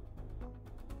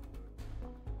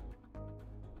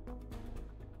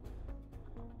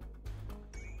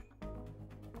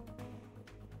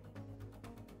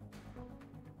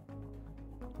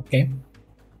 Okay.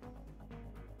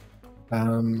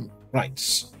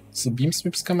 Right. So beam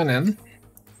sweep's coming in.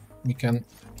 We can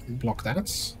block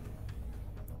that.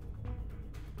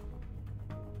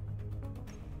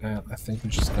 And I think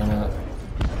we're just gonna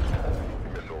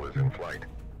Missile is in flight.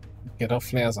 get our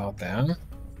flares out there.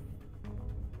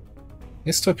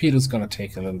 This torpedo's gonna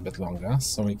take a little bit longer,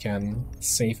 so we can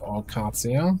save our cards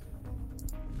here.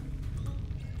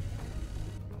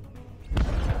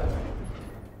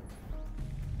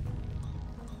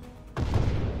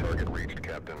 Target reached,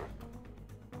 Captain.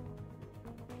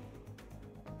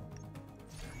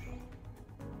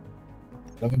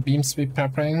 Another beam sweep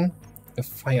peppering. A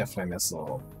Firefly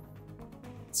missile.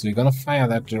 So we're gonna fire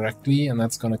that directly, and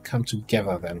that's gonna come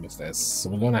together then with this. So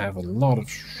we're gonna have a lot of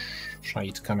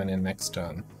shite coming in next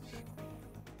turn.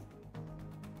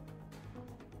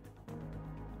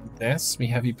 Yes, we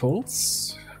heavy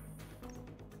pulls.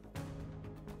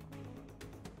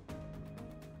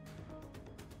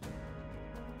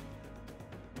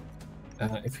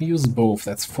 If we use both,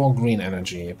 that's 4 green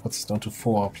energy. It puts us down to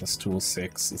 4 plus 2,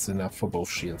 6. It's enough for both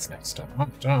shields next turn.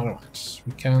 Alright.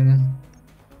 We can...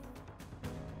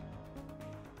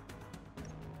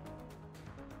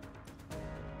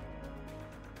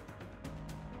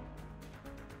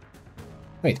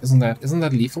 Wait, isn't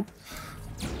that lethal?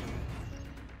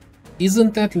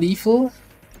 Isn't that lethal?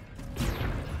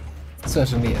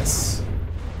 Certainly is.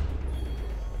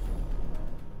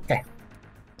 Okay.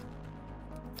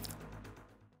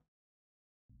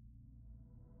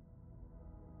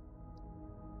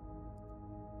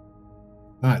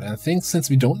 Alright, I think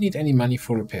since we don't need any money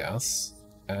for repairs,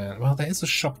 well, there is a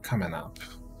shop coming up,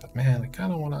 but man, I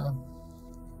kind of want to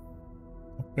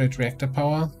upgrade reactor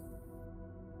power.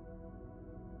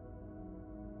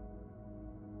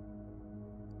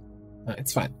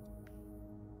 It's fine.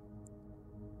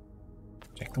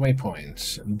 Check the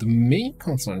waypoint. The main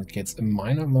console indicates a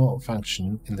minor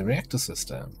malfunction in the reactor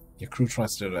system. Your crew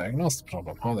tries to diagnose the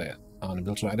problem. How they are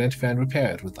unable to identify and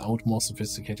repair it without more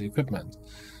sophisticated equipment.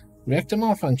 Reactor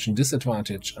malfunction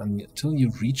disadvantage until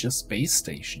you reach a space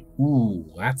station.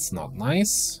 Ooh, that's not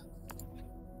nice.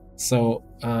 So,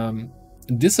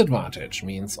 disadvantage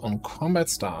means on combat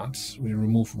start, we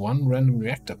remove 1 random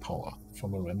reactor power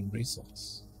from a random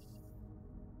resource.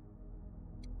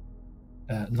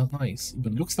 Not nice,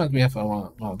 but looks like we have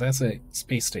our... Well, there's a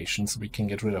space station, so we can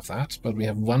get rid of that, but we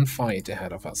have 1 fight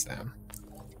ahead of us there.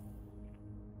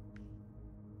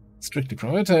 Strictly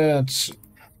prohibited.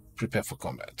 Prepare for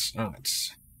combat.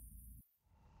 Alright.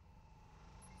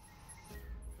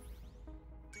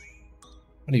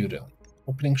 What do you do?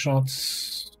 Opening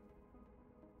shots,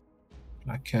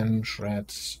 black can,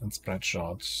 shred, and spread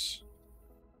shots,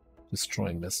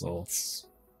 destroying missiles.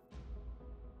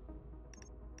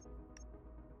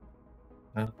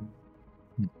 I'm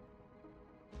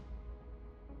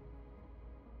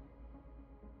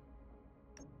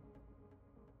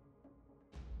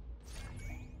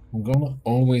gonna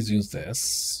always use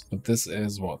this, but this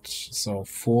is what? So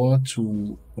 4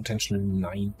 to potentially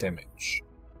 9 damage.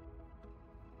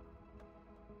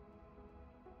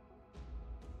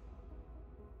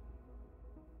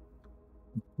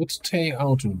 Would take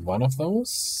out 1 of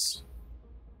those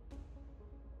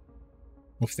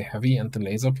with the heavy and the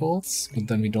laser pulse, but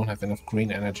then we don't have enough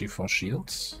green energy for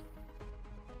shields.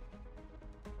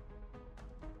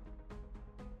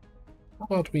 How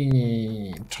about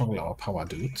we toggle our power,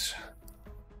 dude?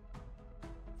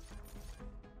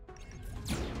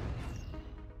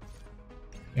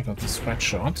 I got the spread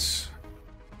shot.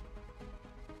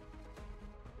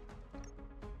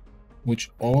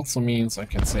 Which also means I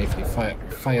can safely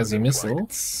fire the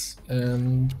missiles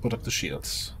and put up the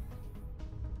shields.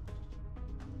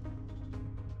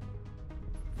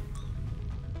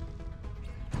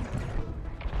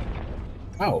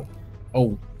 Wow.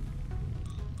 Oh.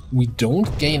 We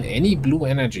don't gain any blue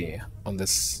energy on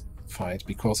this fight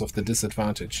because of the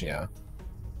disadvantage here.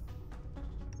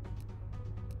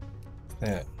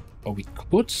 Oh, we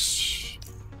could...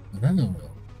 Oh,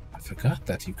 I forgot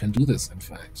that you can do this, in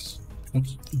fact. Could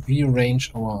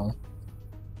rearrange our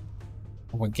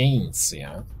gains,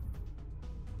 yeah.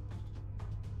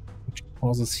 Which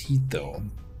causes heat, though.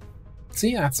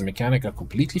 See, that's a mechanic I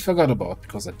completely forgot about,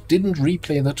 because I didn't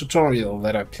replay the tutorial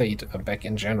that I played back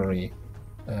in January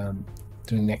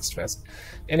during Next Fest.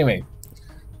 Anyway,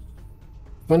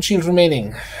 one shield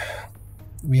remaining.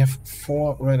 We have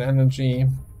 4 red energy.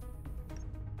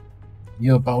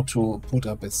 You're about to put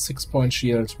up a 6-point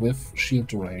shield with shield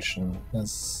duration.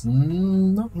 There's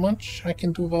not much I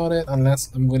can do about it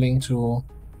unless I'm willing to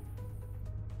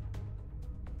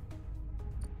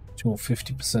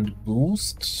 50%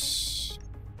 boost.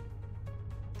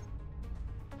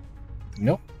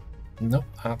 Nope. Nope,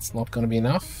 that's not gonna be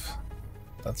enough.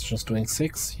 That's just doing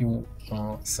 6, you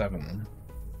are 7.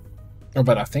 Oh,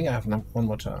 but I think I have one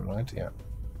more turn, right? Yeah.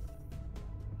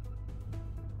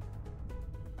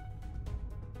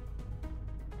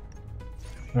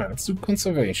 Right, let's do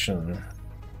conservation.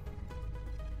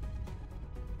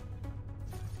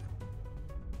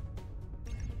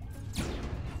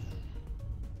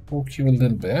 Poke you a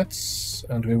little bit,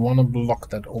 and we want to block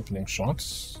that opening shot.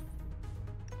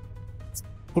 Let's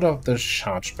put out the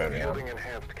charge barrier. Shielding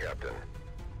enhanced, Captain.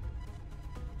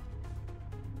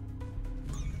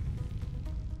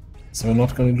 So we're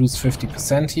not going to lose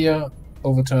 50% here.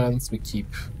 Over turns, we keep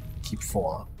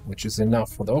 4, which is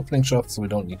enough for the opening shot, so we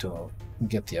don't need to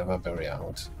get the other barrier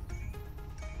out.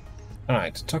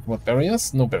 Alright, talk about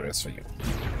barriers. No barriers for you.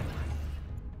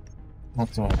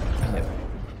 Not so. Yeah.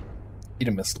 Eat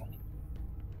a missile.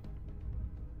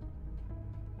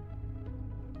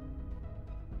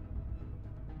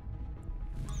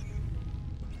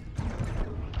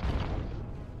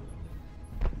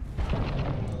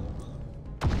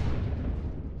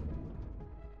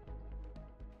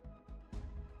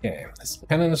 Okay, this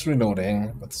cannon is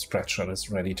reloading, but the spread shot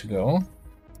is ready to go.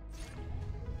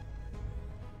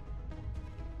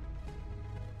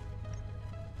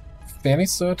 Fairly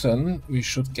certain we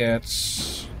should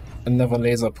get another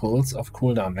laser pulse of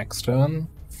cooldown next turn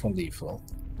for lethal.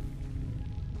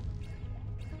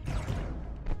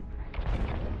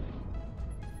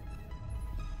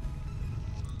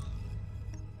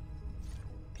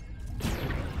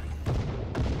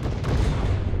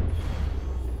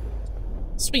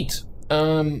 Sweet.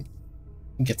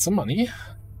 Get some money,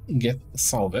 get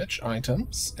salvage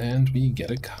items, and we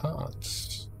get a card.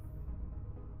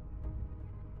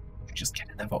 Just get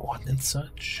another ordnance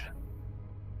search.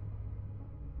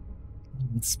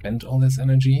 Spend all this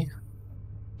energy.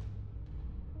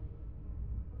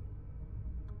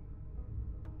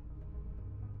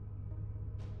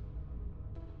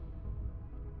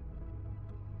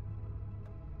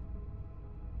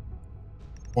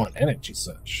 One energy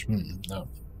search. No.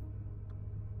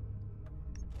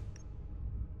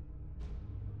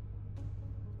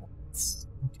 Let's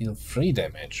deal 3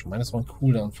 damage. -1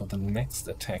 cooldown for the next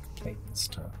attack played this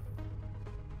turn.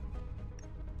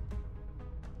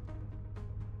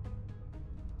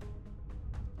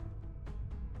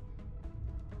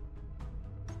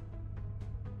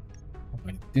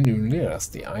 I didn't even realize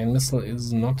the iron missile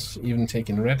is not even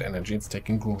taking red energy, it's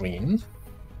taking green.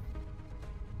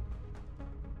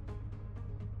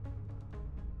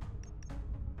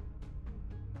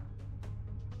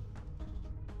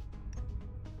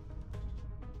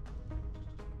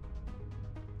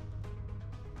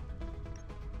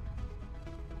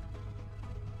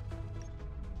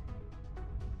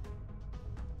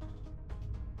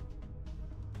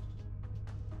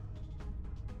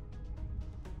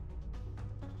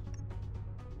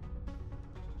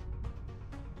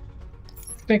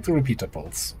 Take the repeater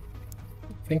pulse.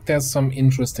 I think there's some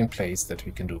interesting plays that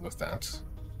we can do with that.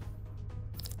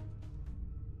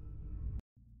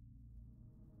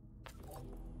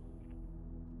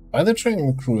 By the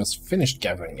training crew has finished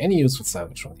gathering any useful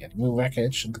salvage from the enemy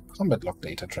wreckage, the combat log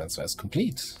data transfer is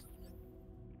complete.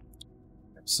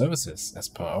 Services, as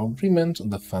per our agreement,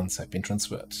 the funds have been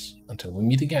transferred. Until we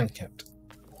meet again, Captain.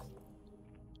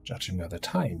 Judging by the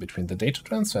time between the data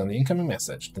transfer and the incoming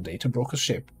message, the data broker's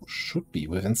ship should be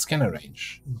within scanner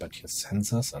range, but your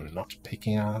sensors are not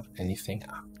picking up anything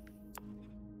up.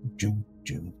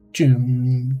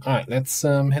 Alright, let's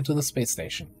head to the space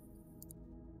station.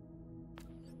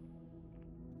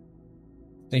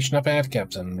 Station up ahead,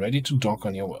 Captain. Ready to dock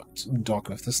on your word. Dock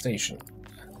with the station.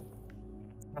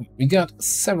 We got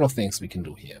several things we can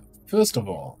do here. First of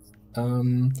all,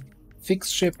 fix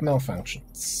ship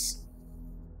malfunctions.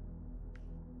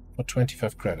 For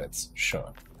 25 credits,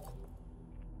 sure.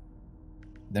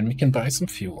 Then we can buy some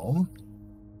fuel.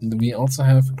 We also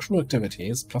have crew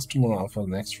activities, +2 morale for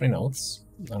the next 3 nodes.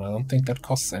 And I don't think that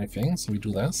costs anything, so we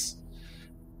do this.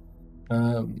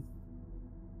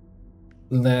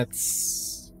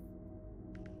 Let's...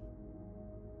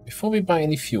 Before we buy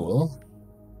any fuel,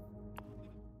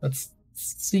 let's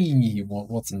see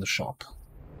what's in the shop.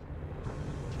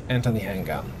 Enter the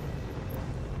hangar.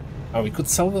 Oh, we could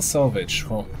sell the salvage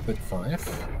for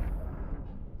 35.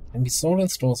 And the sold in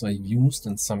stores are used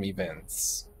in some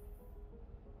events.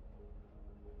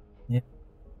 Yeah.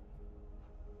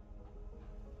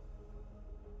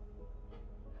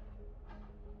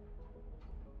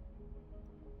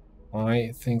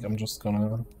 I think I'm just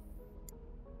gonna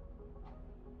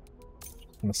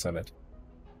sell it.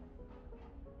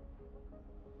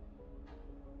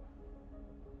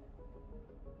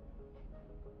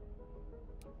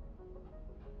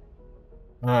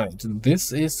 Alright,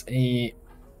 this is a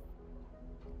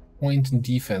point and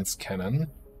defense cannon,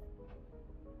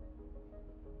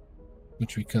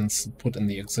 which we can put in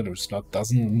the auxiliary slot.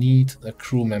 Doesn't need a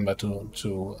crew member to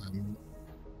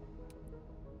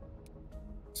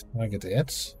target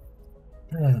it.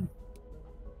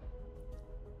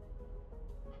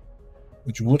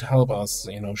 Which would help us,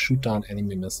 you know, shoot down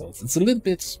enemy missiles. It's a little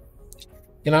bit,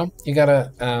 you know, you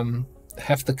gotta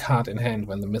have the card in hand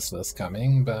when the missile is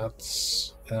coming, but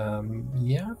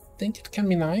yeah, I think it can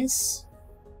be nice.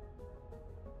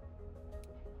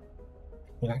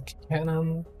 Black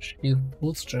cannon, shield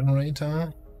pulse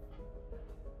generator.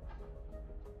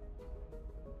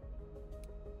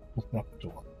 Well,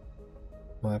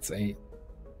 that's a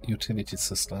utility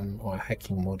system or a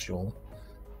hacking module.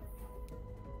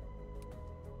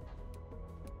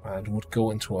 It would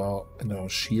go into our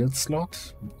shield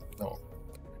slot. No.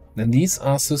 Then these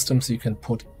are systems you can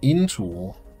put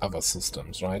into other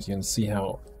systems, right? You can see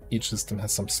how each system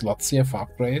has some slots here for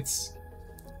upgrades.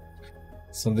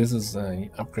 So this is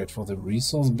an upgrade for the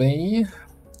resource bay.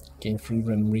 Gain free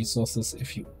random resources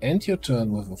if you end your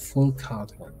turn with a full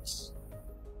card hand.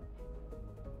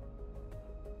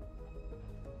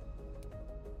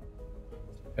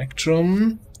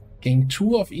 Spectrum. Gain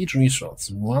 2 of each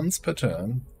resource once per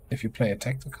turn if you play a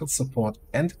tactical support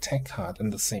and attack card in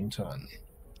the same turn.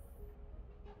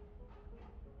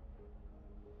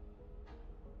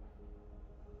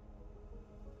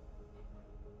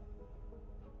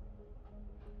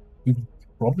 We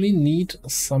probably need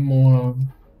some more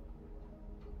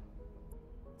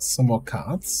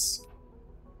cards.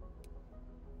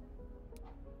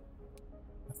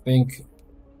 I think,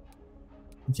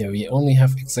 yeah, we only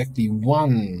have exactly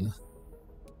 1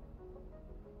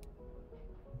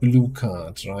 blue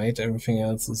card, right? Everything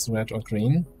else is red or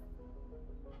green.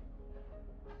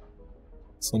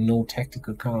 So no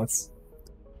tactical cards.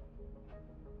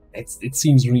 It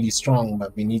seems really strong,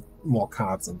 but we need more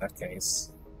cards in that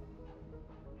case.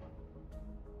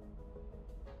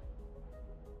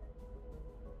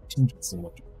 You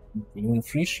win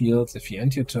free shields if you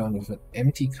end your turn with an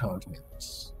empty card hand.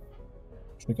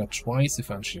 Trigger twice if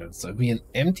unshielded. So if we have an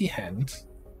empty hand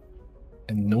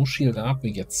and no shield up,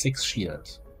 we get 6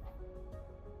 shield.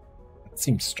 That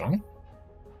seems strong.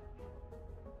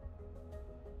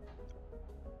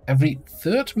 Every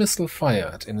 3rd missile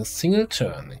fired in a single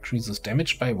turn increases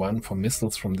damage by 1 for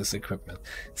missiles from this equipment.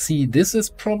 See, this is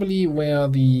probably where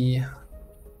the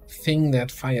thing that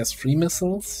fires 3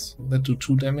 missiles that do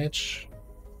 2 damage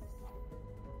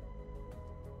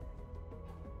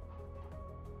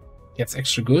gets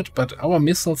extra good, but our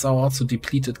missiles are also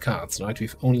depleted cards, right?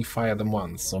 We've only fired them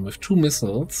once. So with 2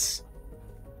 missiles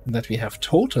that we have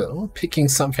total, picking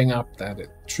something up that it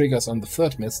triggers on the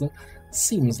 3rd missile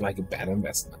seems like a bad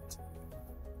investment.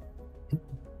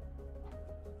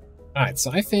 Alright,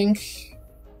 so I think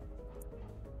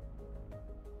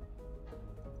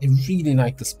I really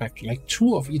like the spec. Like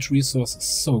 2 of each resource is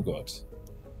so good.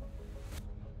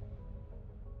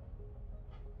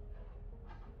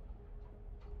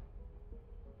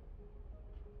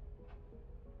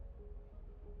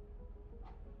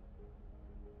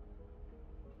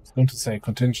 I was going to say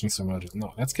contingency emerged.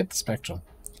 No, let's get the spectrum.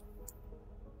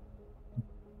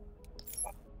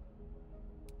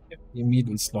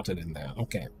 Immediately slotted in there.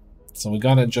 Okay. So we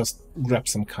gotta just grab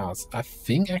some cards. I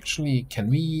think actually, can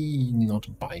we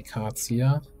not buy cards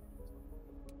here?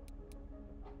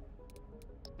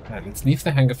 Alright, let's leave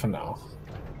the hangar for now.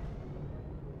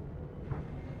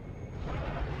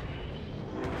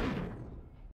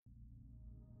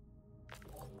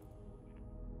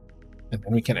 And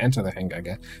then we can enter the hangar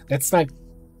again. That's like,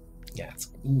 yeah,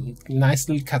 it's a nice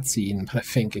little cutscene, but I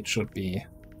think it should be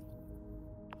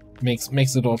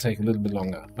makes it all take a little bit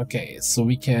longer. Okay, so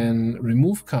we can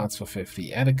remove cards for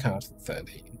 50, add a card for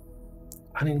 30,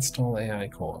 uninstall AI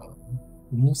core,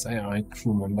 removes AI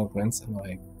crew member, grants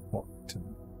AI core.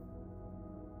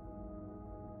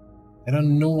 I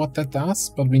don't know what that does,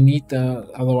 but we need the,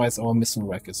 otherwise our missile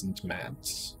rack isn't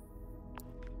manned.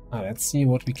 Let's see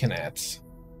what we can add.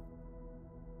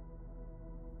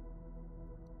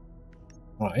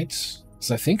 Right,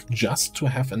 so I think just to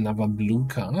have another blue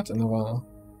card, another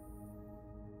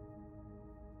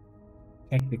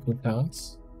technical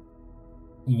cards,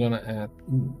 we're gonna add.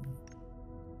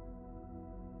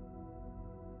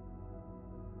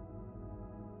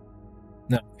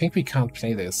 No, I think we can't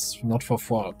play this, not for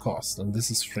 4 cost, and this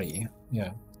is free.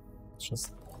 Yeah,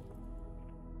 just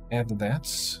add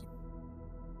that.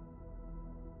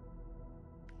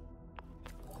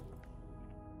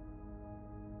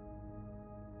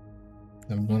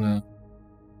 I'm gonna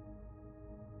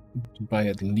buy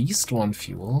at least 1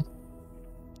 fuel.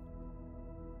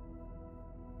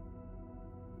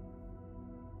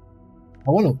 I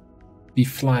want to be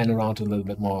flying around a little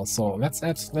bit more, so let's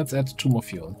add 2 more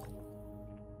fuel.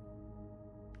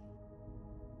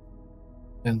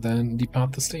 And then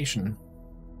depart the station.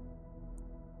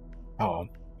 Oh, I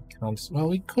can't. Well,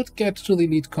 we could get to the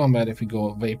elite combat if we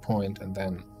go waypoint and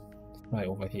then fly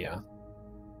over here.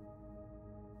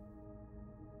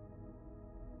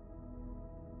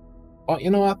 Oh, you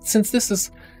know what? Since this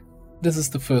is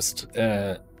the first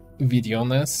video on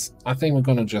this, I think we're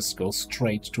gonna just go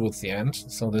straight towards the end.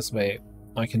 So this way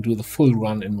I can do the full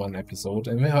run in 1 episode.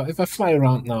 And if I fly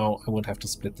around now, I would have to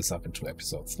split this up in 2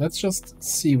 episodes. Let's just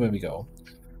see where we go.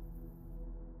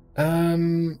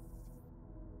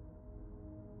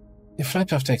 Your flight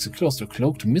path takes you close to a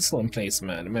cloaked missile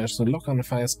emplacement. Manage to lock on a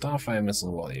Starfire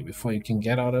missile volley before you can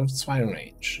get out of its firing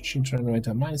range. Shield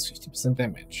generator minus 50%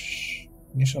 damage.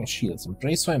 Initial shields and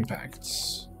brace for impact.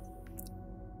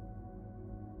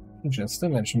 Just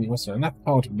dimension was enough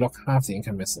power to block half the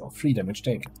Inca missile. 3 damage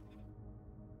taken.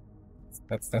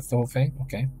 That's the whole thing?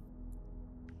 Okay.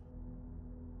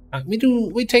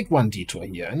 We take 1 detour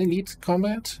here. An elite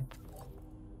combat.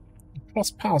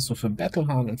 Cross paths with a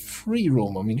battle-hardened free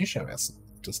roamer militia vessel.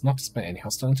 Does not display any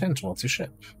hostile intent towards your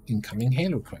ship. Incoming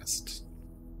hail request.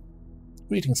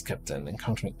 Greetings, Captain.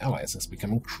 Encountering allies has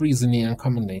become increasingly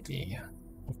uncommon lately.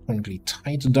 We're currently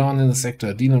tied down in the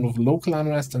sector, dealing with local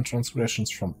unrest and transgressions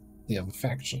from the other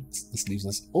factions. This leaves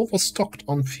us overstocked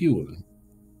on fuel.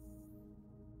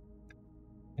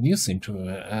 And you seem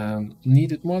to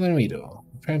need it more than we do.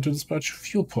 Prepare to dispatch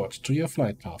fuel port to your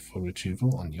flight path for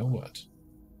retrieval on your word.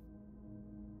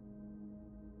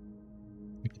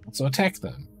 We can also attack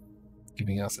them,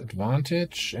 giving us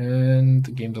advantage, and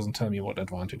the game doesn't tell me what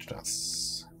advantage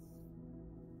does.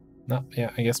 No,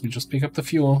 yeah, I guess we just pick up the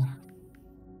fuel,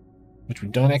 which we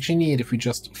don't actually need if we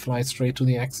just fly straight to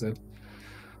the exit.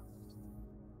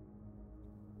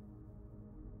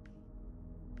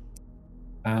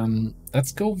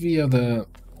 Let's go via the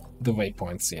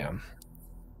waypoints here.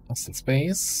 Hostile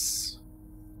space.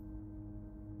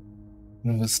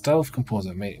 With a stealth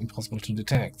composer made it impossible to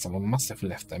detect. Someone must have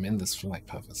left them in this flight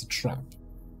path as a trap.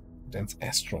 Dense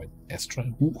asteroid.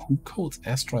 Asteroid? Who codes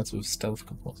asteroids with stealth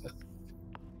composer?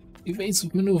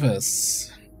 Evasive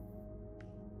maneuvers.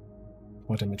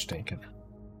 4 damage taken.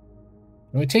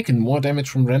 We've taken more damage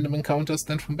from random encounters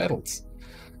than from battles.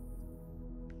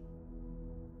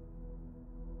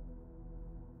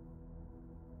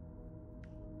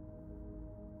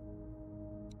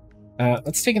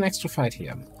 Let's take an extra fight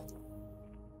here.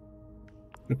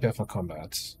 Prepare for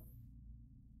combat.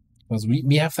 Because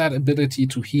we have that ability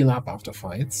to heal up after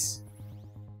fights.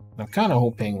 I'm kind of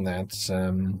hoping that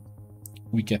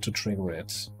we get to trigger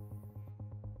it.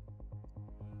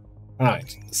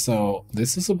 Alright, so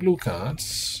this is a blue card.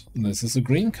 This is a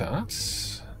green card.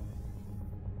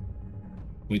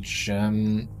 Which, yeah,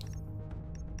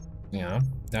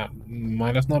 that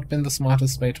might have not been the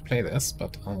smartest way to play this,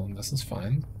 but this is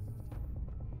fine.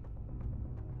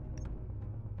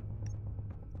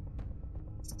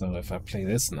 So if I play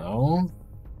this now...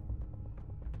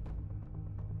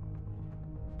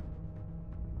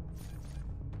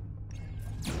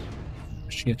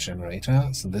 Shield generator,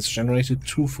 so this generated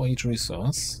 2 for each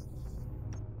resource.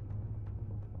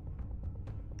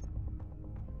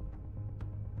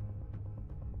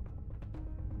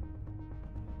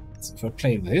 It's if I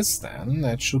play this, then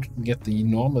that should get the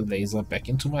normal laser back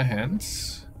into my hand,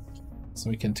 so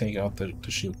we can take out the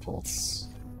shield pulse,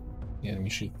 the enemy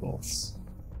shield pulse.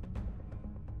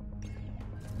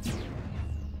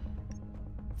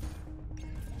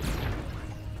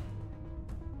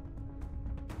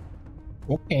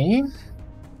 Okay.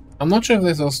 I'm not sure if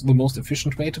this was the most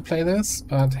efficient way to play this,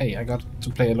 but hey, I got to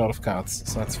play a lot of cards,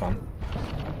 so that's fun.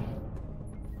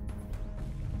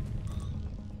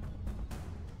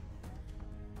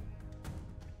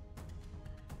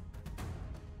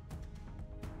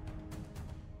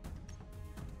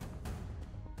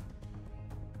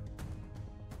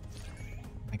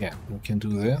 Again, we can do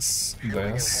this,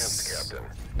 this.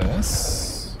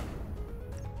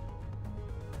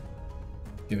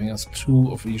 Giving us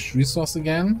 2 of each resource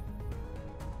again.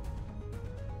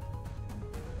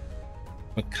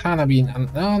 But kinda being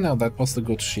no, that was the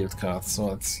good shield card,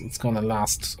 so it's gonna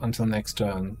last until next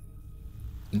turn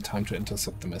in time to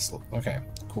intercept the missile. Okay,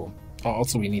 cool. Oh,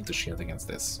 also we need the shield against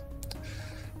this.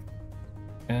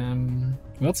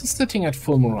 We're also sitting at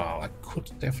full morale. I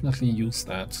could definitely use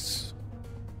that.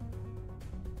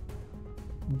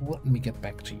 Let me get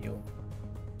back to you.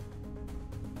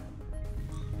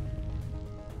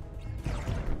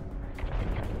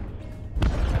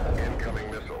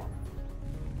 Incoming missile.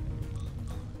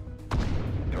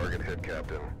 Target hit,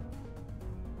 Captain.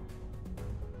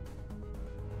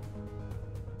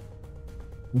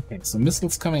 Okay, so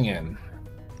missiles coming in.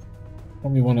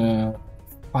 Probably wanna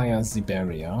fire the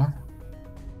barrier.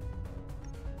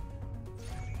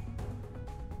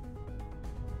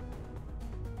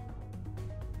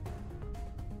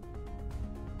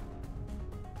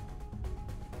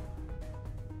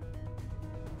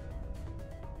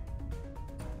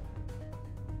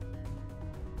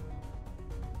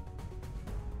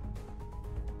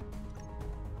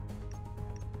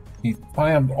 We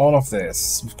fire all of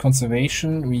this. With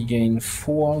conservation, we gain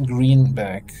 4 green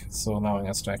back, so allowing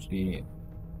us to actually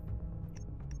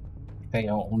play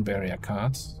our own barrier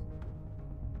card.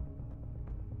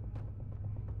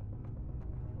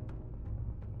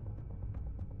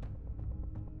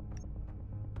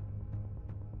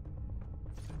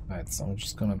 Right, so I'm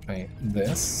just gonna play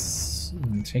this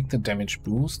and take the damage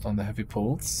boost on the heavy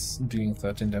pulse, dealing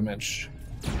 13 damage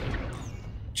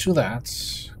to that.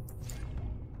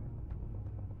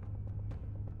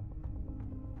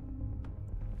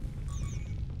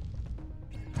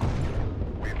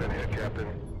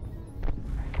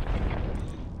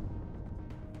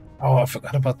 Oh, I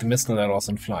forgot about the missile that was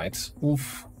in flight.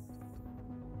 Oof.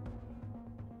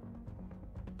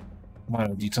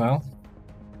 Minor detail.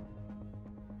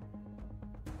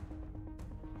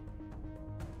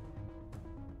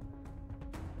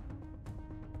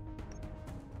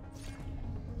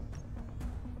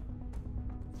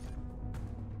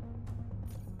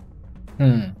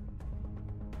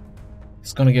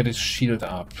 He's gonna get his shield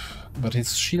up, but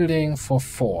he's shielding for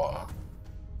 4.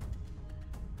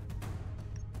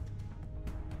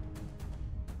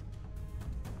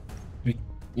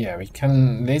 Yeah, we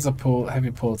can laser pull heavy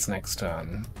pulse next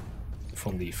turn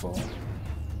for lethal.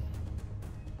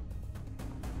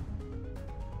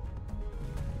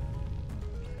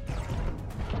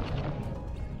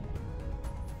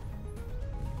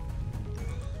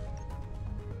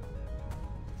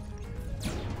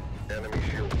 Enemy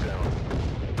shield down.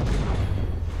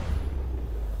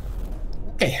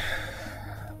 Okay.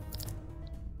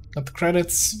 Got the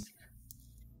credits.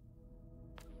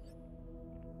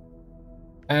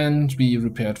 And we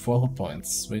repaired 4 hit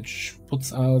points, which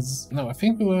puts us... No, I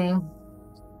think we were...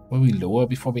 Were we lower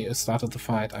before we started the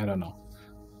fight? I don't know.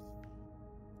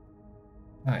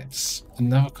 Right,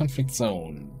 another conflict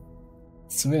zone.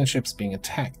 Civilian ships being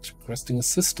attacked, requesting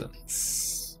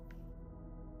assistance.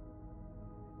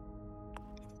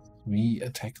 We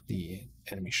attack the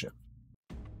enemy ship.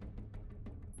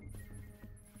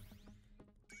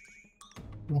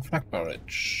 Flag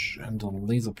barrage, handle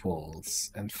laser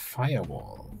pulse, and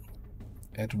firewall.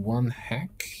 Add 1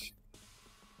 hack.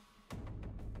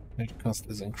 Hit cost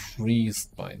is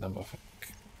increased by number of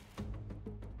hack.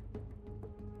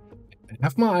 I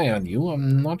have my eye on you.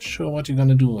 I'm not sure what you're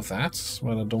gonna do with that,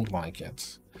 but I don't like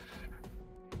it.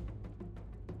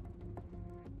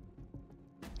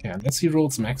 Okay, unless he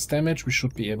rolls max damage, we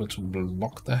should be able to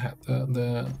block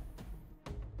the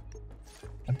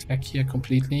attack here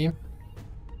completely.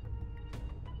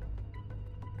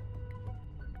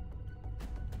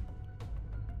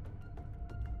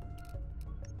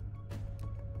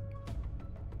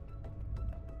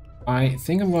 I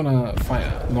think I'm gonna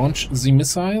launch the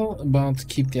missile, but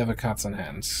keep the other cards in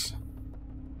hand.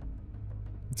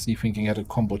 Let's see if we can get a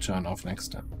combo turn off next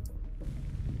time.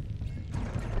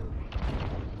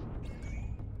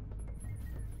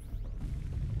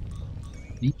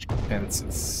 Each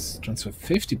defenses. Transfer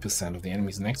 50% of the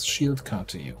enemy's next shield card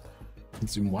to you.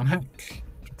 Consume 1 hack.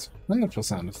 Transfer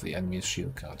 100% of the enemy's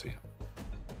shield card to you.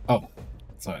 Oh,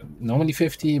 so normally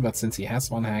 50, but since he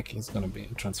has 1 hack, he's gonna be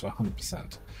transfer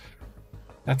 100%.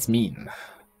 That's mean.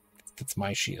 That's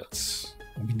my shield.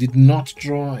 We did not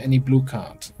draw any blue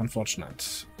card.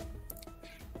 Unfortunate.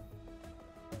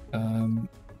 Alright,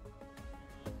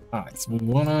 so we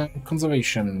wanna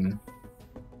conservation.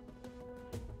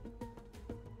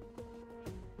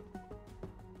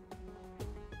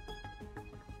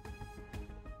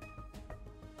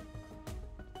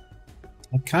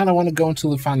 I kinda wanna go into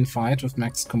the fun fight with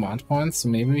max command points, so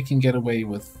maybe we can get away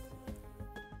with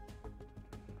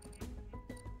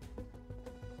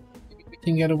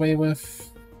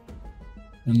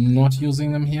not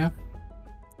using them here.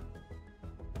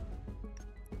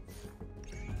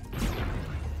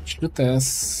 Shoot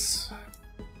this.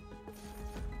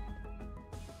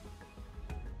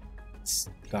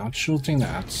 Start shooting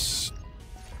that.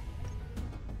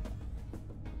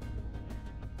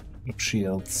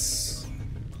 Shields.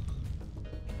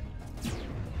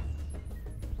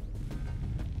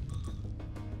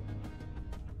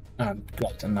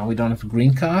 Great, and now we don't have a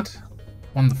green card.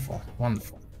 Wonderful,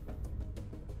 wonderful.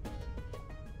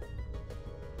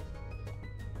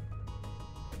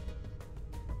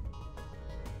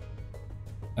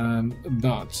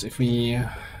 But if we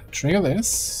trigger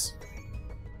this,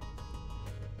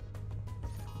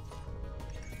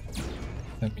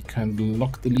 then we can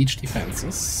block the leech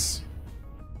defenses.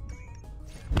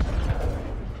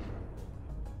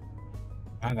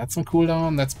 That's on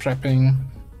cooldown, that's prepping.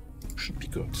 Should be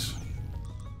good.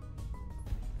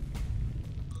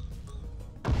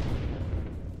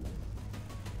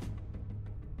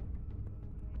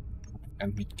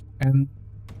 And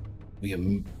we are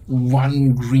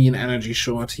 1 green energy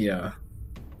short here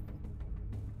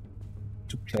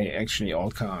to play actually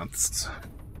all cards.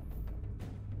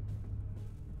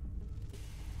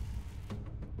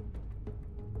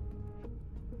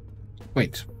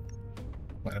 Wait,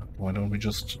 why don't we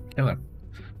just kill him?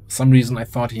 For some reason I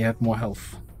thought he had more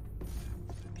health.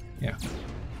 Yeah.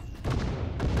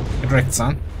 Get wrecked,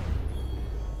 son.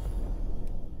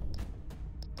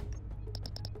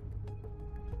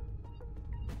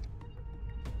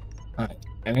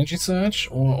 Energy surge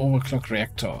or overclock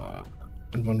reactor.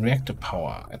 And 1 reactor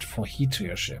power at 4 heat to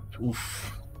your ship.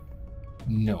 Oof.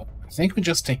 No. I think we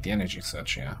just take the energy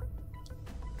surge here.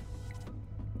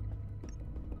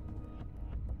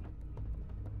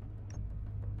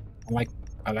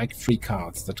 I like free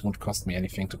cards that won't cost me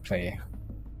anything to play.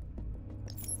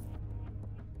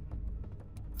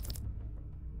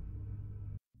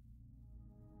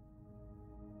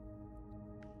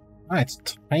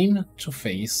 Right, time to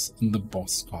face the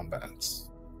boss combat.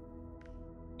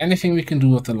 Anything we can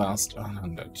do with the last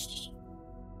 100.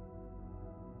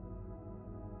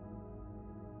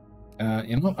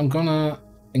 You know, I'm gonna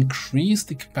increase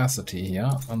the capacity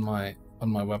here on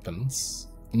my weapons.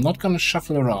 I'm not gonna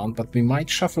shuffle around, but we might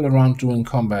shuffle around during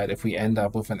combat if we end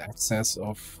up with an excess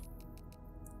of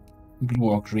blue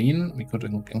or green. We could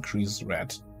increase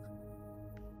red.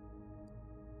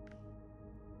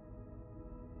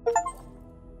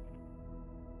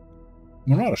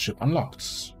 Marauder ship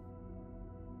unlocked.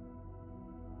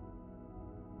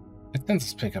 It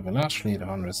tends to pick up a large fleet of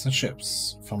hundreds of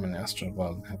ships from an asteroid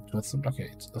world and head towards the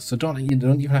blockade. So you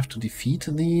don't even have to defeat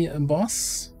the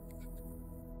boss.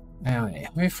 Anyway,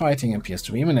 we're fighting appears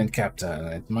to be imminent, Captain.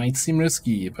 It might seem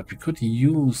risky, but we could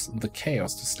use the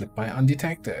chaos to slip by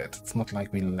undetected. It's not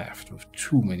like we left with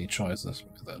too many choices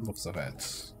with the looks of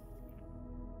it.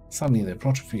 Suddenly, the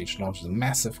approach fleet launches a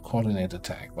massive coordinated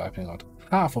attack, wiping out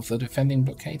half of the defending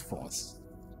blockade force.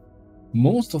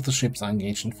 Most of the ships are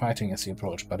engaged in fighting as you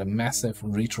approach, but a massive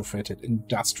retrofitted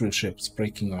industrial ship is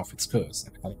breaking off its course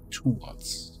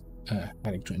and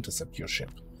heading to intercept your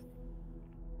ship.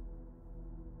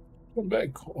 Come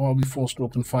back, or I'll be forced to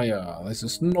open fire. This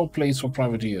is no place for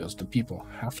privateers. The people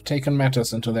have taken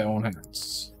matters into their own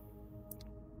hands.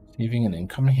 Leaving an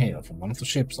incoming hail from one of the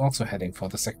ships also heading for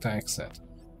the sector exit.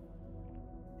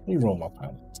 A rover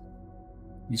pilot.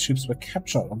 These ships were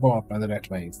captured aboard by the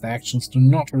Redways. Their actions do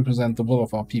not represent the will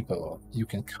of our people. You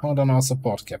can count on our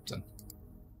support, Captain.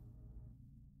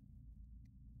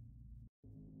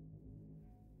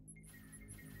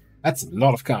 That's a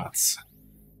lot of cards.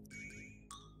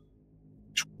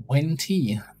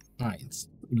 20. Right.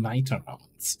 Lighter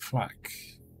rounds. Flak.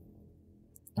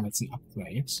 Oh, it's an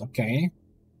upgrade. Okay.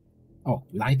 Oh,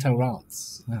 lighter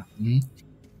rounds. Yeah.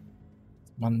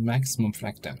 1 maximum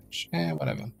flak damage.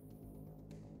 Whatever.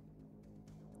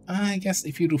 I guess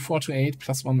if you do 4 to 8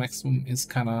 plus 1 maximum is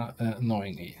kinda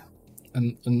annoying.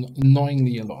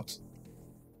 annoyingly a lot.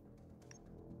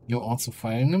 You're also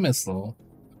firing a missile.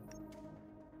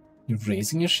 You're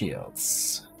raising your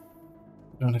shields.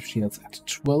 You don't have shields at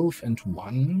 12 and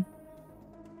 1.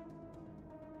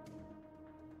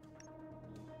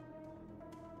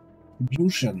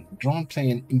 Contribution. Draw and play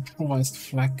an improvised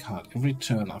flag card every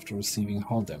turn after receiving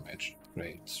hull damage.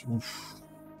 Great. Oof.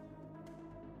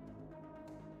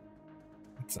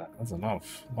 That's a lot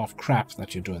of crap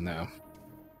that you're doing there.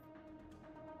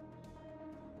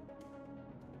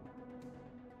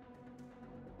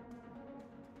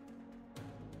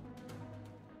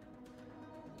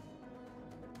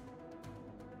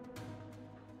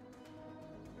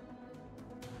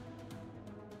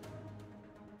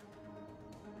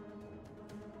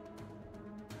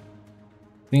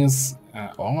 Thing is,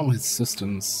 all his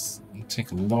systems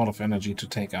take a lot of energy to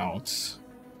take out.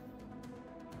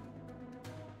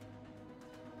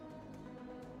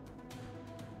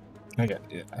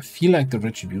 I feel like the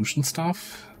retribution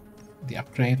stuff, the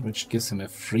upgrade which gives him a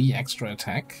free extra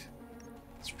attack,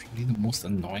 is probably the most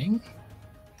annoying.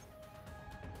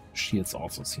 Shields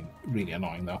also seem really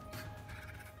annoying though.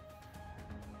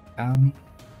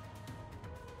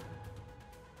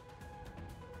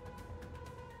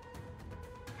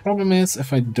 Problem is,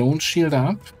 if I don't shield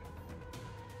up,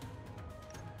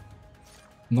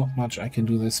 not much I can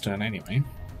do this turn anyway.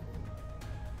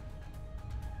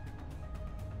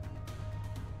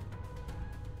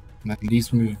 And that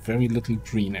leaves me with very little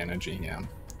green energy here.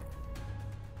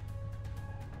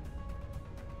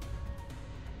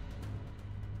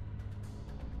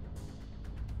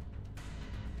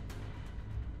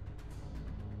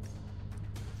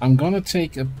 I'm gonna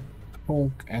take a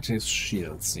poke at his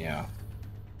shields, yeah.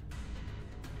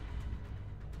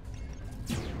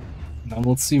 Now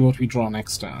we'll see what we draw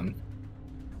next turn.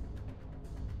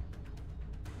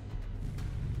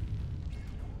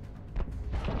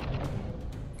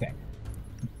 Okay.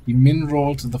 We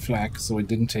min-rolled the flag, so it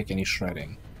didn't take any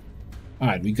shredding.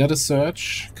 Alright, we got a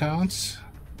search card.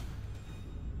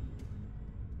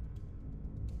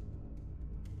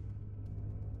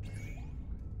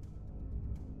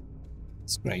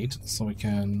 It's great, so we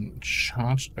can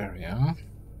charge barrier.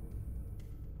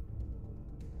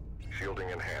 Shielding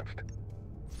enhanced.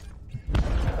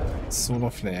 Solar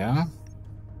flare.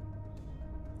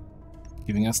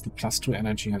 Giving us the +2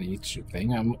 energy on each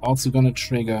thing. I'm also gonna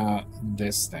trigger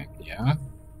this thing, yeah?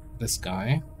 This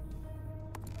guy.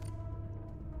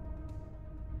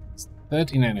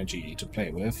 13 energy to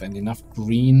play with and enough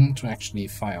green to actually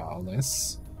fire all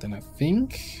this. Then I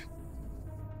think...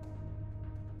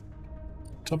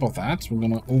 top of that, we're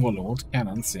gonna overload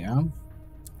cannons, yeah?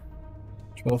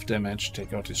 12 damage,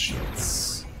 take out his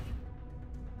shields.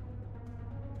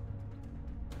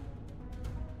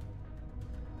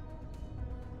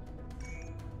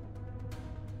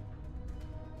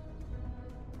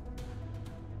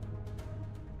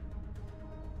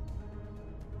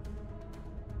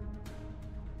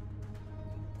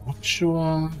 Not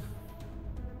sure.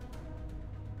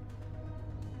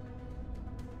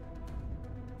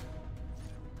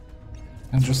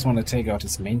 I just want to take out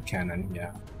his main cannon,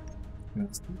 yeah.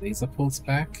 As the laser pulls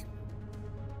back.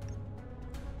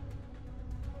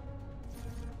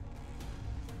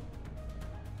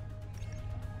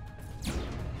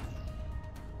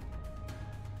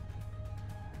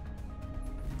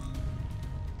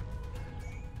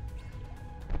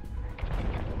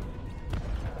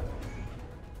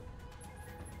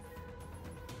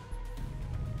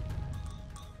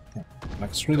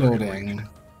 Flux reloading.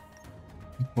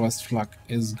 First Flux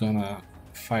is gonna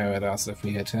fire at us if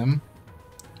we hit him.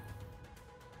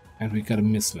 And we got a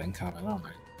missile incoming,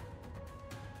 alright.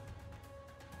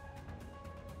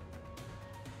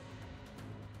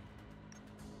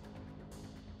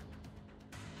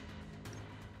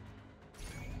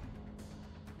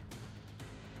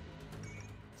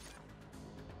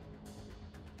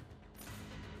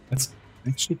 Let's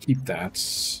actually keep that.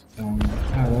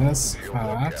 Palace,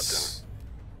 Fat.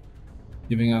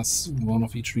 Giving us one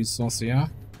of each resource here.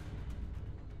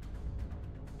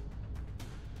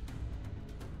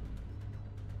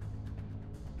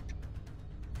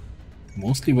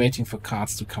 Mostly waiting for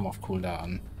cards to come off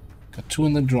cooldown. Got 2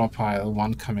 in the draw pile,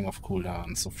 1 coming off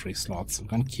cooldown, so 3 slots. I'm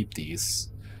gonna keep these.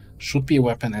 Should be a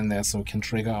weapon in there so we can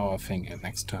trigger our thing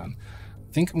next turn.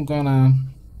 I think I'm gonna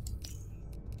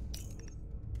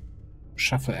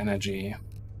shuffle energy.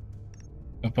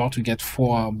 About to get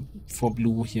 4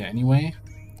 blue here anyway.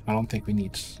 I don't think we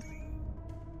need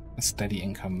a steady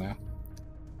income there.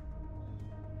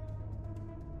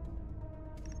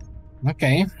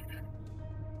 Okay.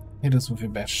 Hit us with your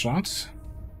best shot.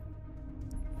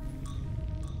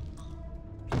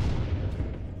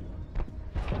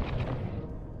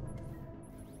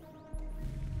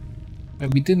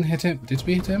 We didn't hit him. Did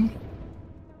we hit him?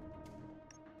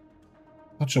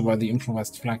 Not sure why the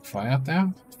improvised flag fired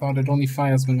there. Thought it only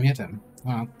fires when we hit him.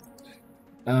 Well,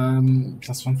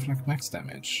 +1 flag max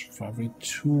damage for every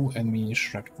 2 enemy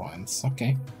shred points.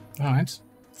 Okay, alright,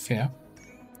 fair.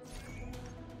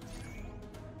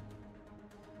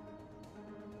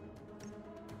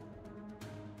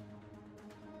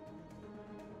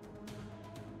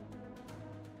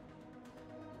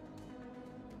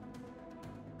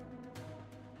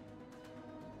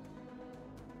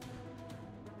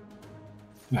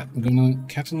 Right, I'm gonna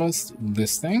catalyze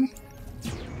this thing.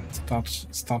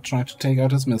 Start trying to take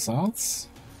out his missiles.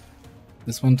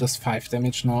 This one does 5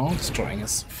 damage now, destroying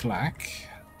his flag.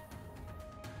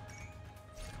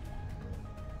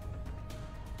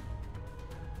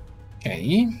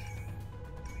 Okay.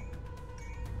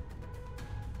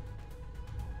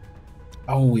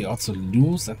 Oh, we also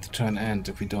lose at the turn end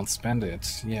if we don't spend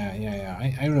it. Yeah.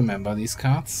 I remember these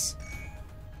cards.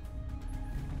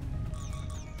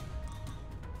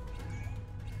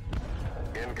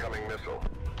 Incoming missile.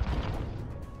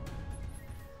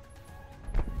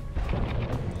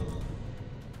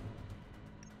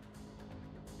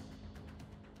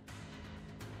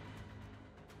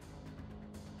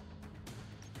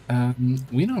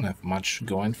 We don't have much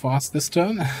going for us this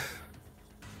turn.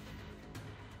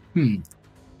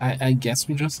 I guess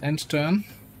we just end turn.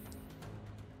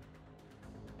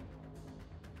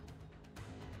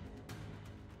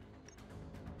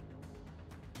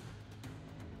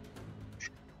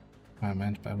 I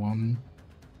meant by 1.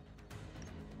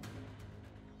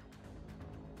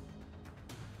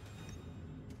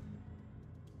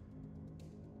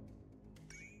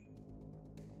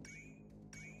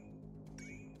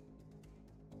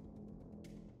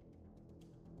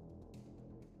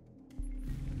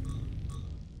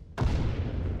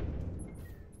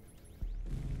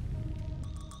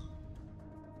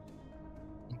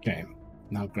 Okay,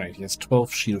 now great. He has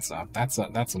 12 shields up. That's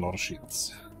a lot of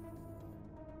shields.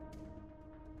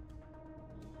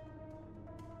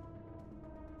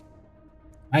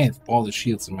 I have all the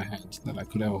shields in my hand that I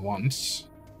could ever want.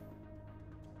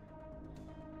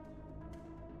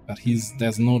 But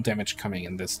there's no damage coming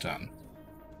in this turn.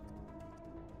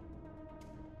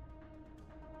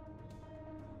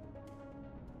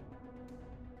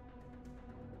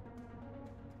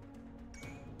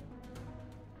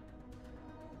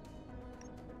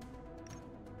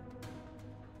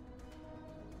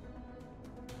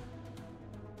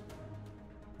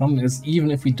 Problem is,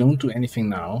 even if we don't do anything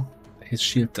now, his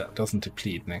shield doesn't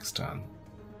deplete next turn.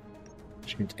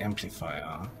 Shield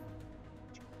amplifier.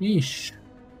 Yeesh.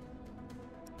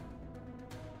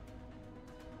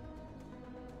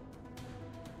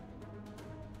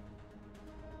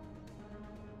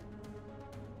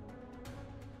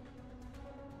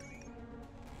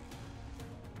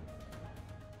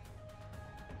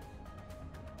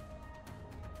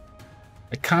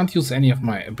 I can't use any of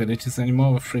my abilities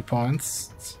anymore with 3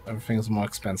 points. Everything is more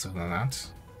expensive than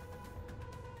that.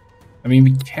 I mean,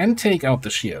 we can take out the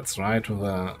shields, right? With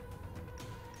a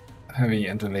heavy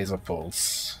and a laser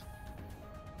pulse.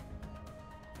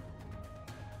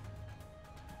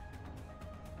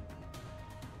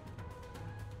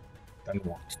 Then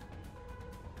what?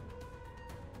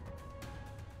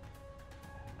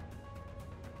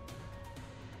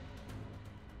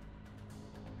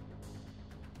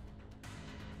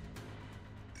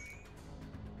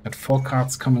 Got 4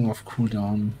 cards coming off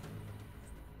cooldown.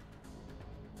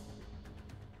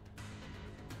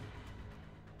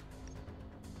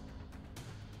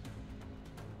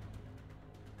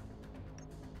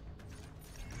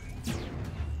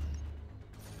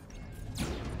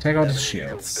 Take out his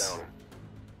shields.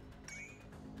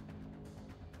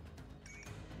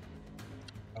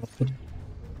 I'll put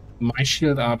my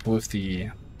shield up with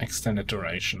the extended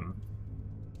duration.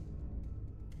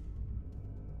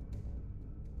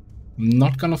 I'm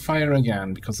not gonna fire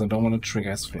again because I don't want to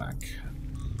trigger his flag.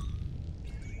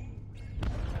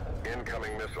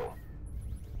 Incoming missile.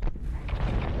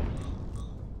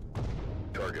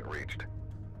 Target reached.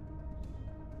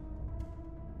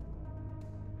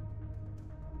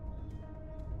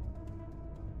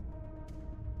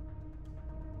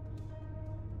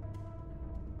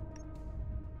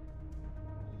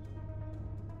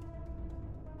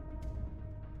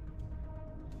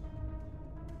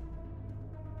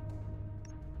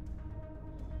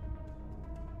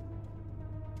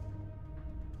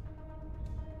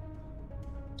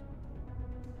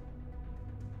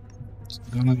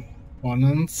 Gonna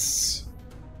balance.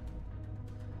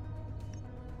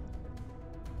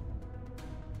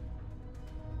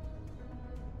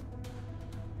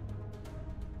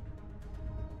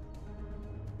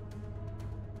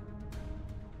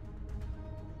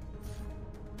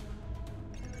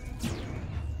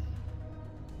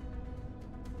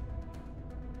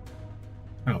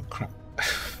 Oh crap.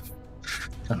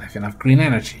 Don't have enough green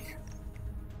energy.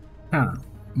 Huh.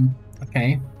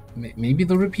 Okay. Maybe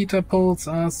the repeater pulls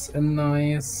us a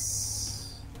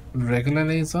nice regular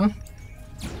laser?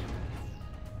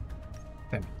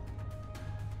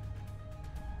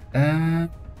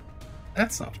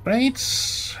 That's not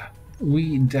great.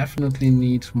 We definitely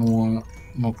need more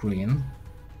green.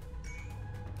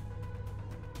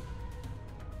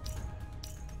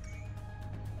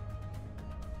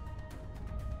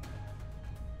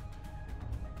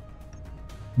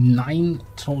 Nine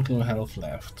total health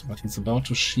left, but he's about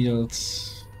to shield.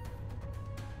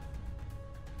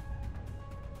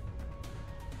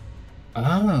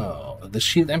 Oh, the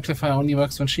shield amplifier only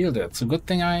works when shielded. It's a good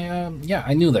thing yeah,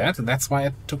 I knew that. That's why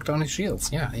I took down his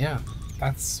shields. Yeah.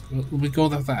 We go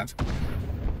with that.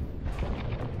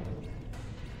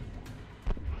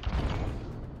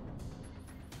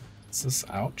 This is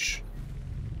ouch.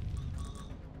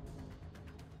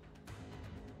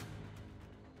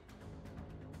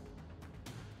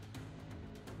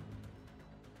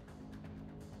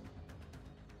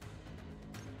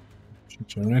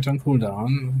 Generate on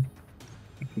cooldown.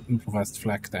 Improvised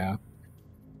flag there.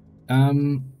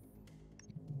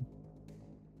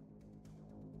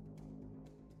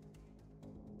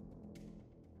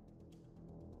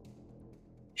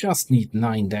 Just need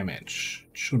 9 damage.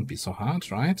 Shouldn't be so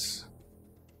hard, right?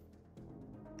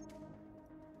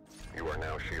 You are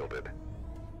now shielded.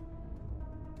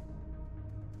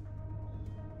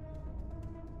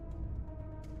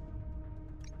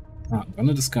 I'm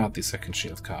gonna discard the second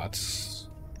shield card.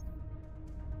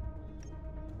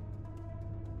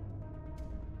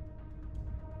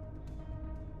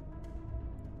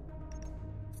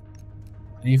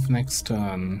 If next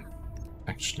turn,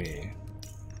 actually,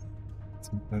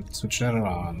 switch that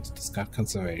around, discard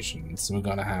conservation. So we're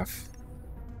gonna have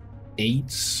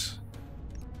 8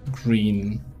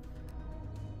 green,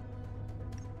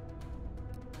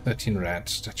 13 red.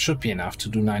 That should be enough to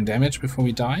do 9 damage before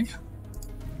we die.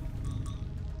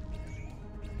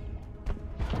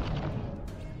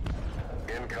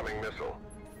 Incoming missile.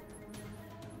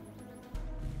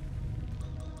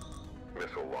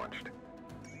 Missile launched.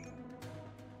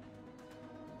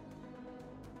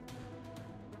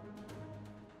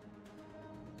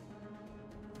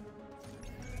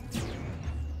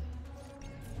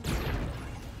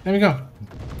 There we go.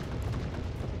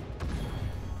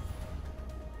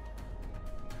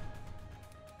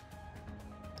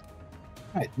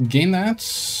 Right, gain that.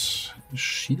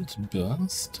 Shield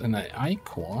burst and an eye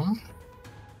core.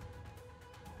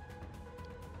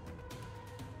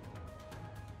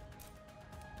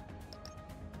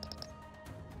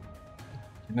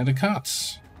 Another card.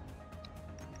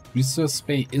 Resource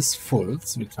bay is full,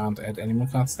 so we can't add any more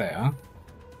cards there.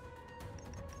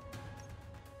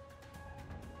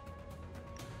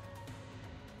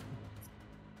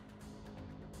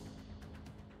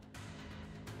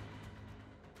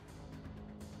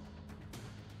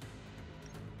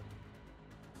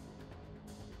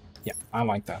 Yeah, I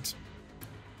like that.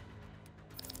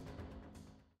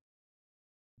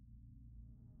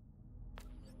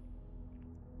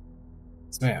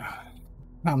 So yeah,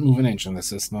 can't move an inch in the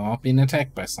system without being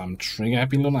attacked by some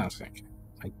trigger-happy lunatic.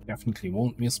 I definitely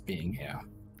won't miss being here.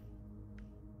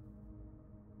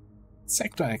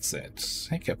 Sector exit.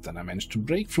 Hey Captain, I managed to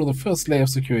break through the first layer of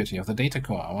security of the data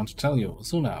core. I want to tell you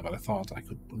sooner, but I thought I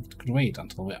could wait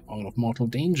until we're out of mortal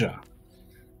danger.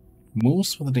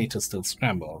 Most of the data is still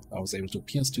scrambled. I was able to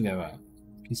piece together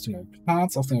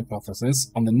parts of the hypothesis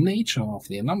on the nature of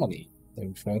the anomaly they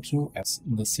refer to as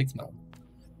the signal.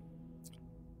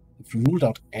 If we ruled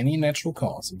out any natural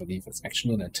cause and believe it's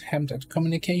actually an attempt at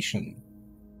communication.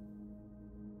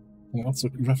 I also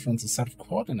reference a set of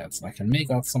coordinates, and I can make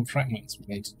out some fragments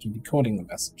related to decoding the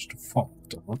message to form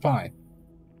the reply.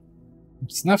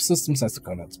 The nav system says the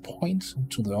coordinates point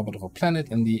to the orbit of a planet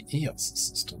in the EOS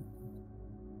system.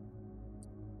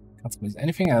 Can't squeeze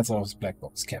anything else out of this black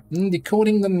box, Captain.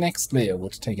 Decoding the next layer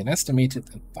would take an estimated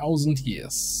 1,000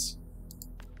 years.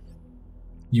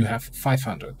 You have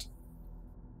 500.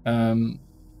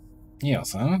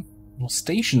 Yes, huh? Was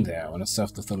stationed there when I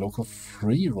served with the local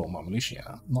free roamer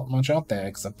militia. Not much out there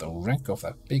except the wreck of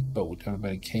that big boat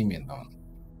everybody came in on.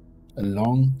 A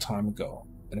long time ago,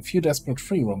 and a few desperate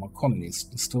free roamer colonies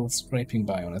still scraping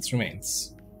by on its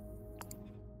remains.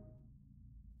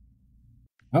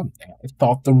 Oh, I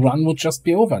thought the run would just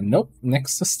be over. Nope,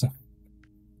 next system.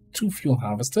 2 fuel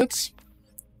harvested.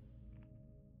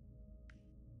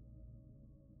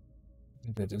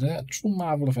 A true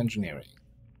marvel of engineering.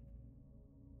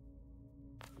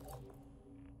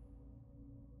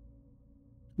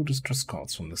 2 distress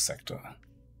calls from this sector.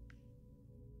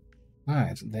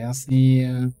 Right, there's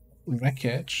the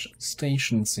wreckage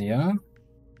stations here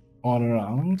all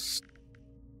around.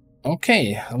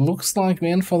 Okay, looks like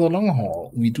we're in for the long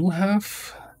haul. We do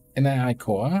have an AI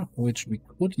core, which we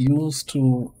could use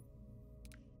to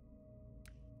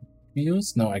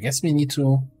use. No, I guess we need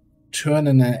to turn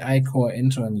an AI core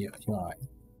into an UI.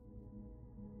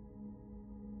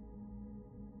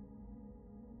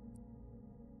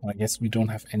 I guess we don't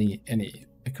have any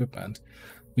equipment.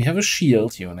 We have a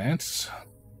shield unit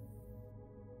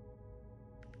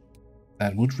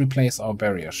that would replace our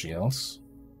barrier shields.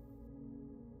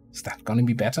 Is that gonna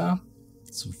be better?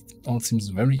 It all seems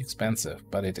very expensive,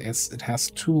 but it is. It has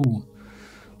 2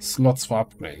 slots for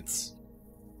upgrades.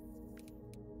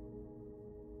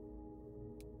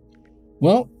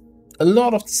 Well, a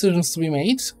lot of decisions to be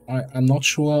made. I'm not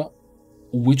sure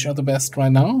which are the best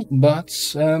right now,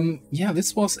 but yeah,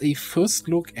 this was a first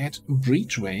look at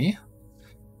Breachway.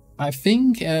 I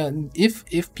think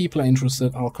if people are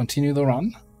interested, I'll continue the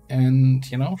run and,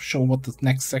 you know, show what the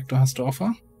next sector has to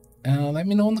offer. Let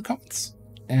me know in the comments.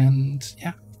 And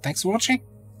yeah, thanks for watching.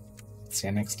 See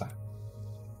you next time.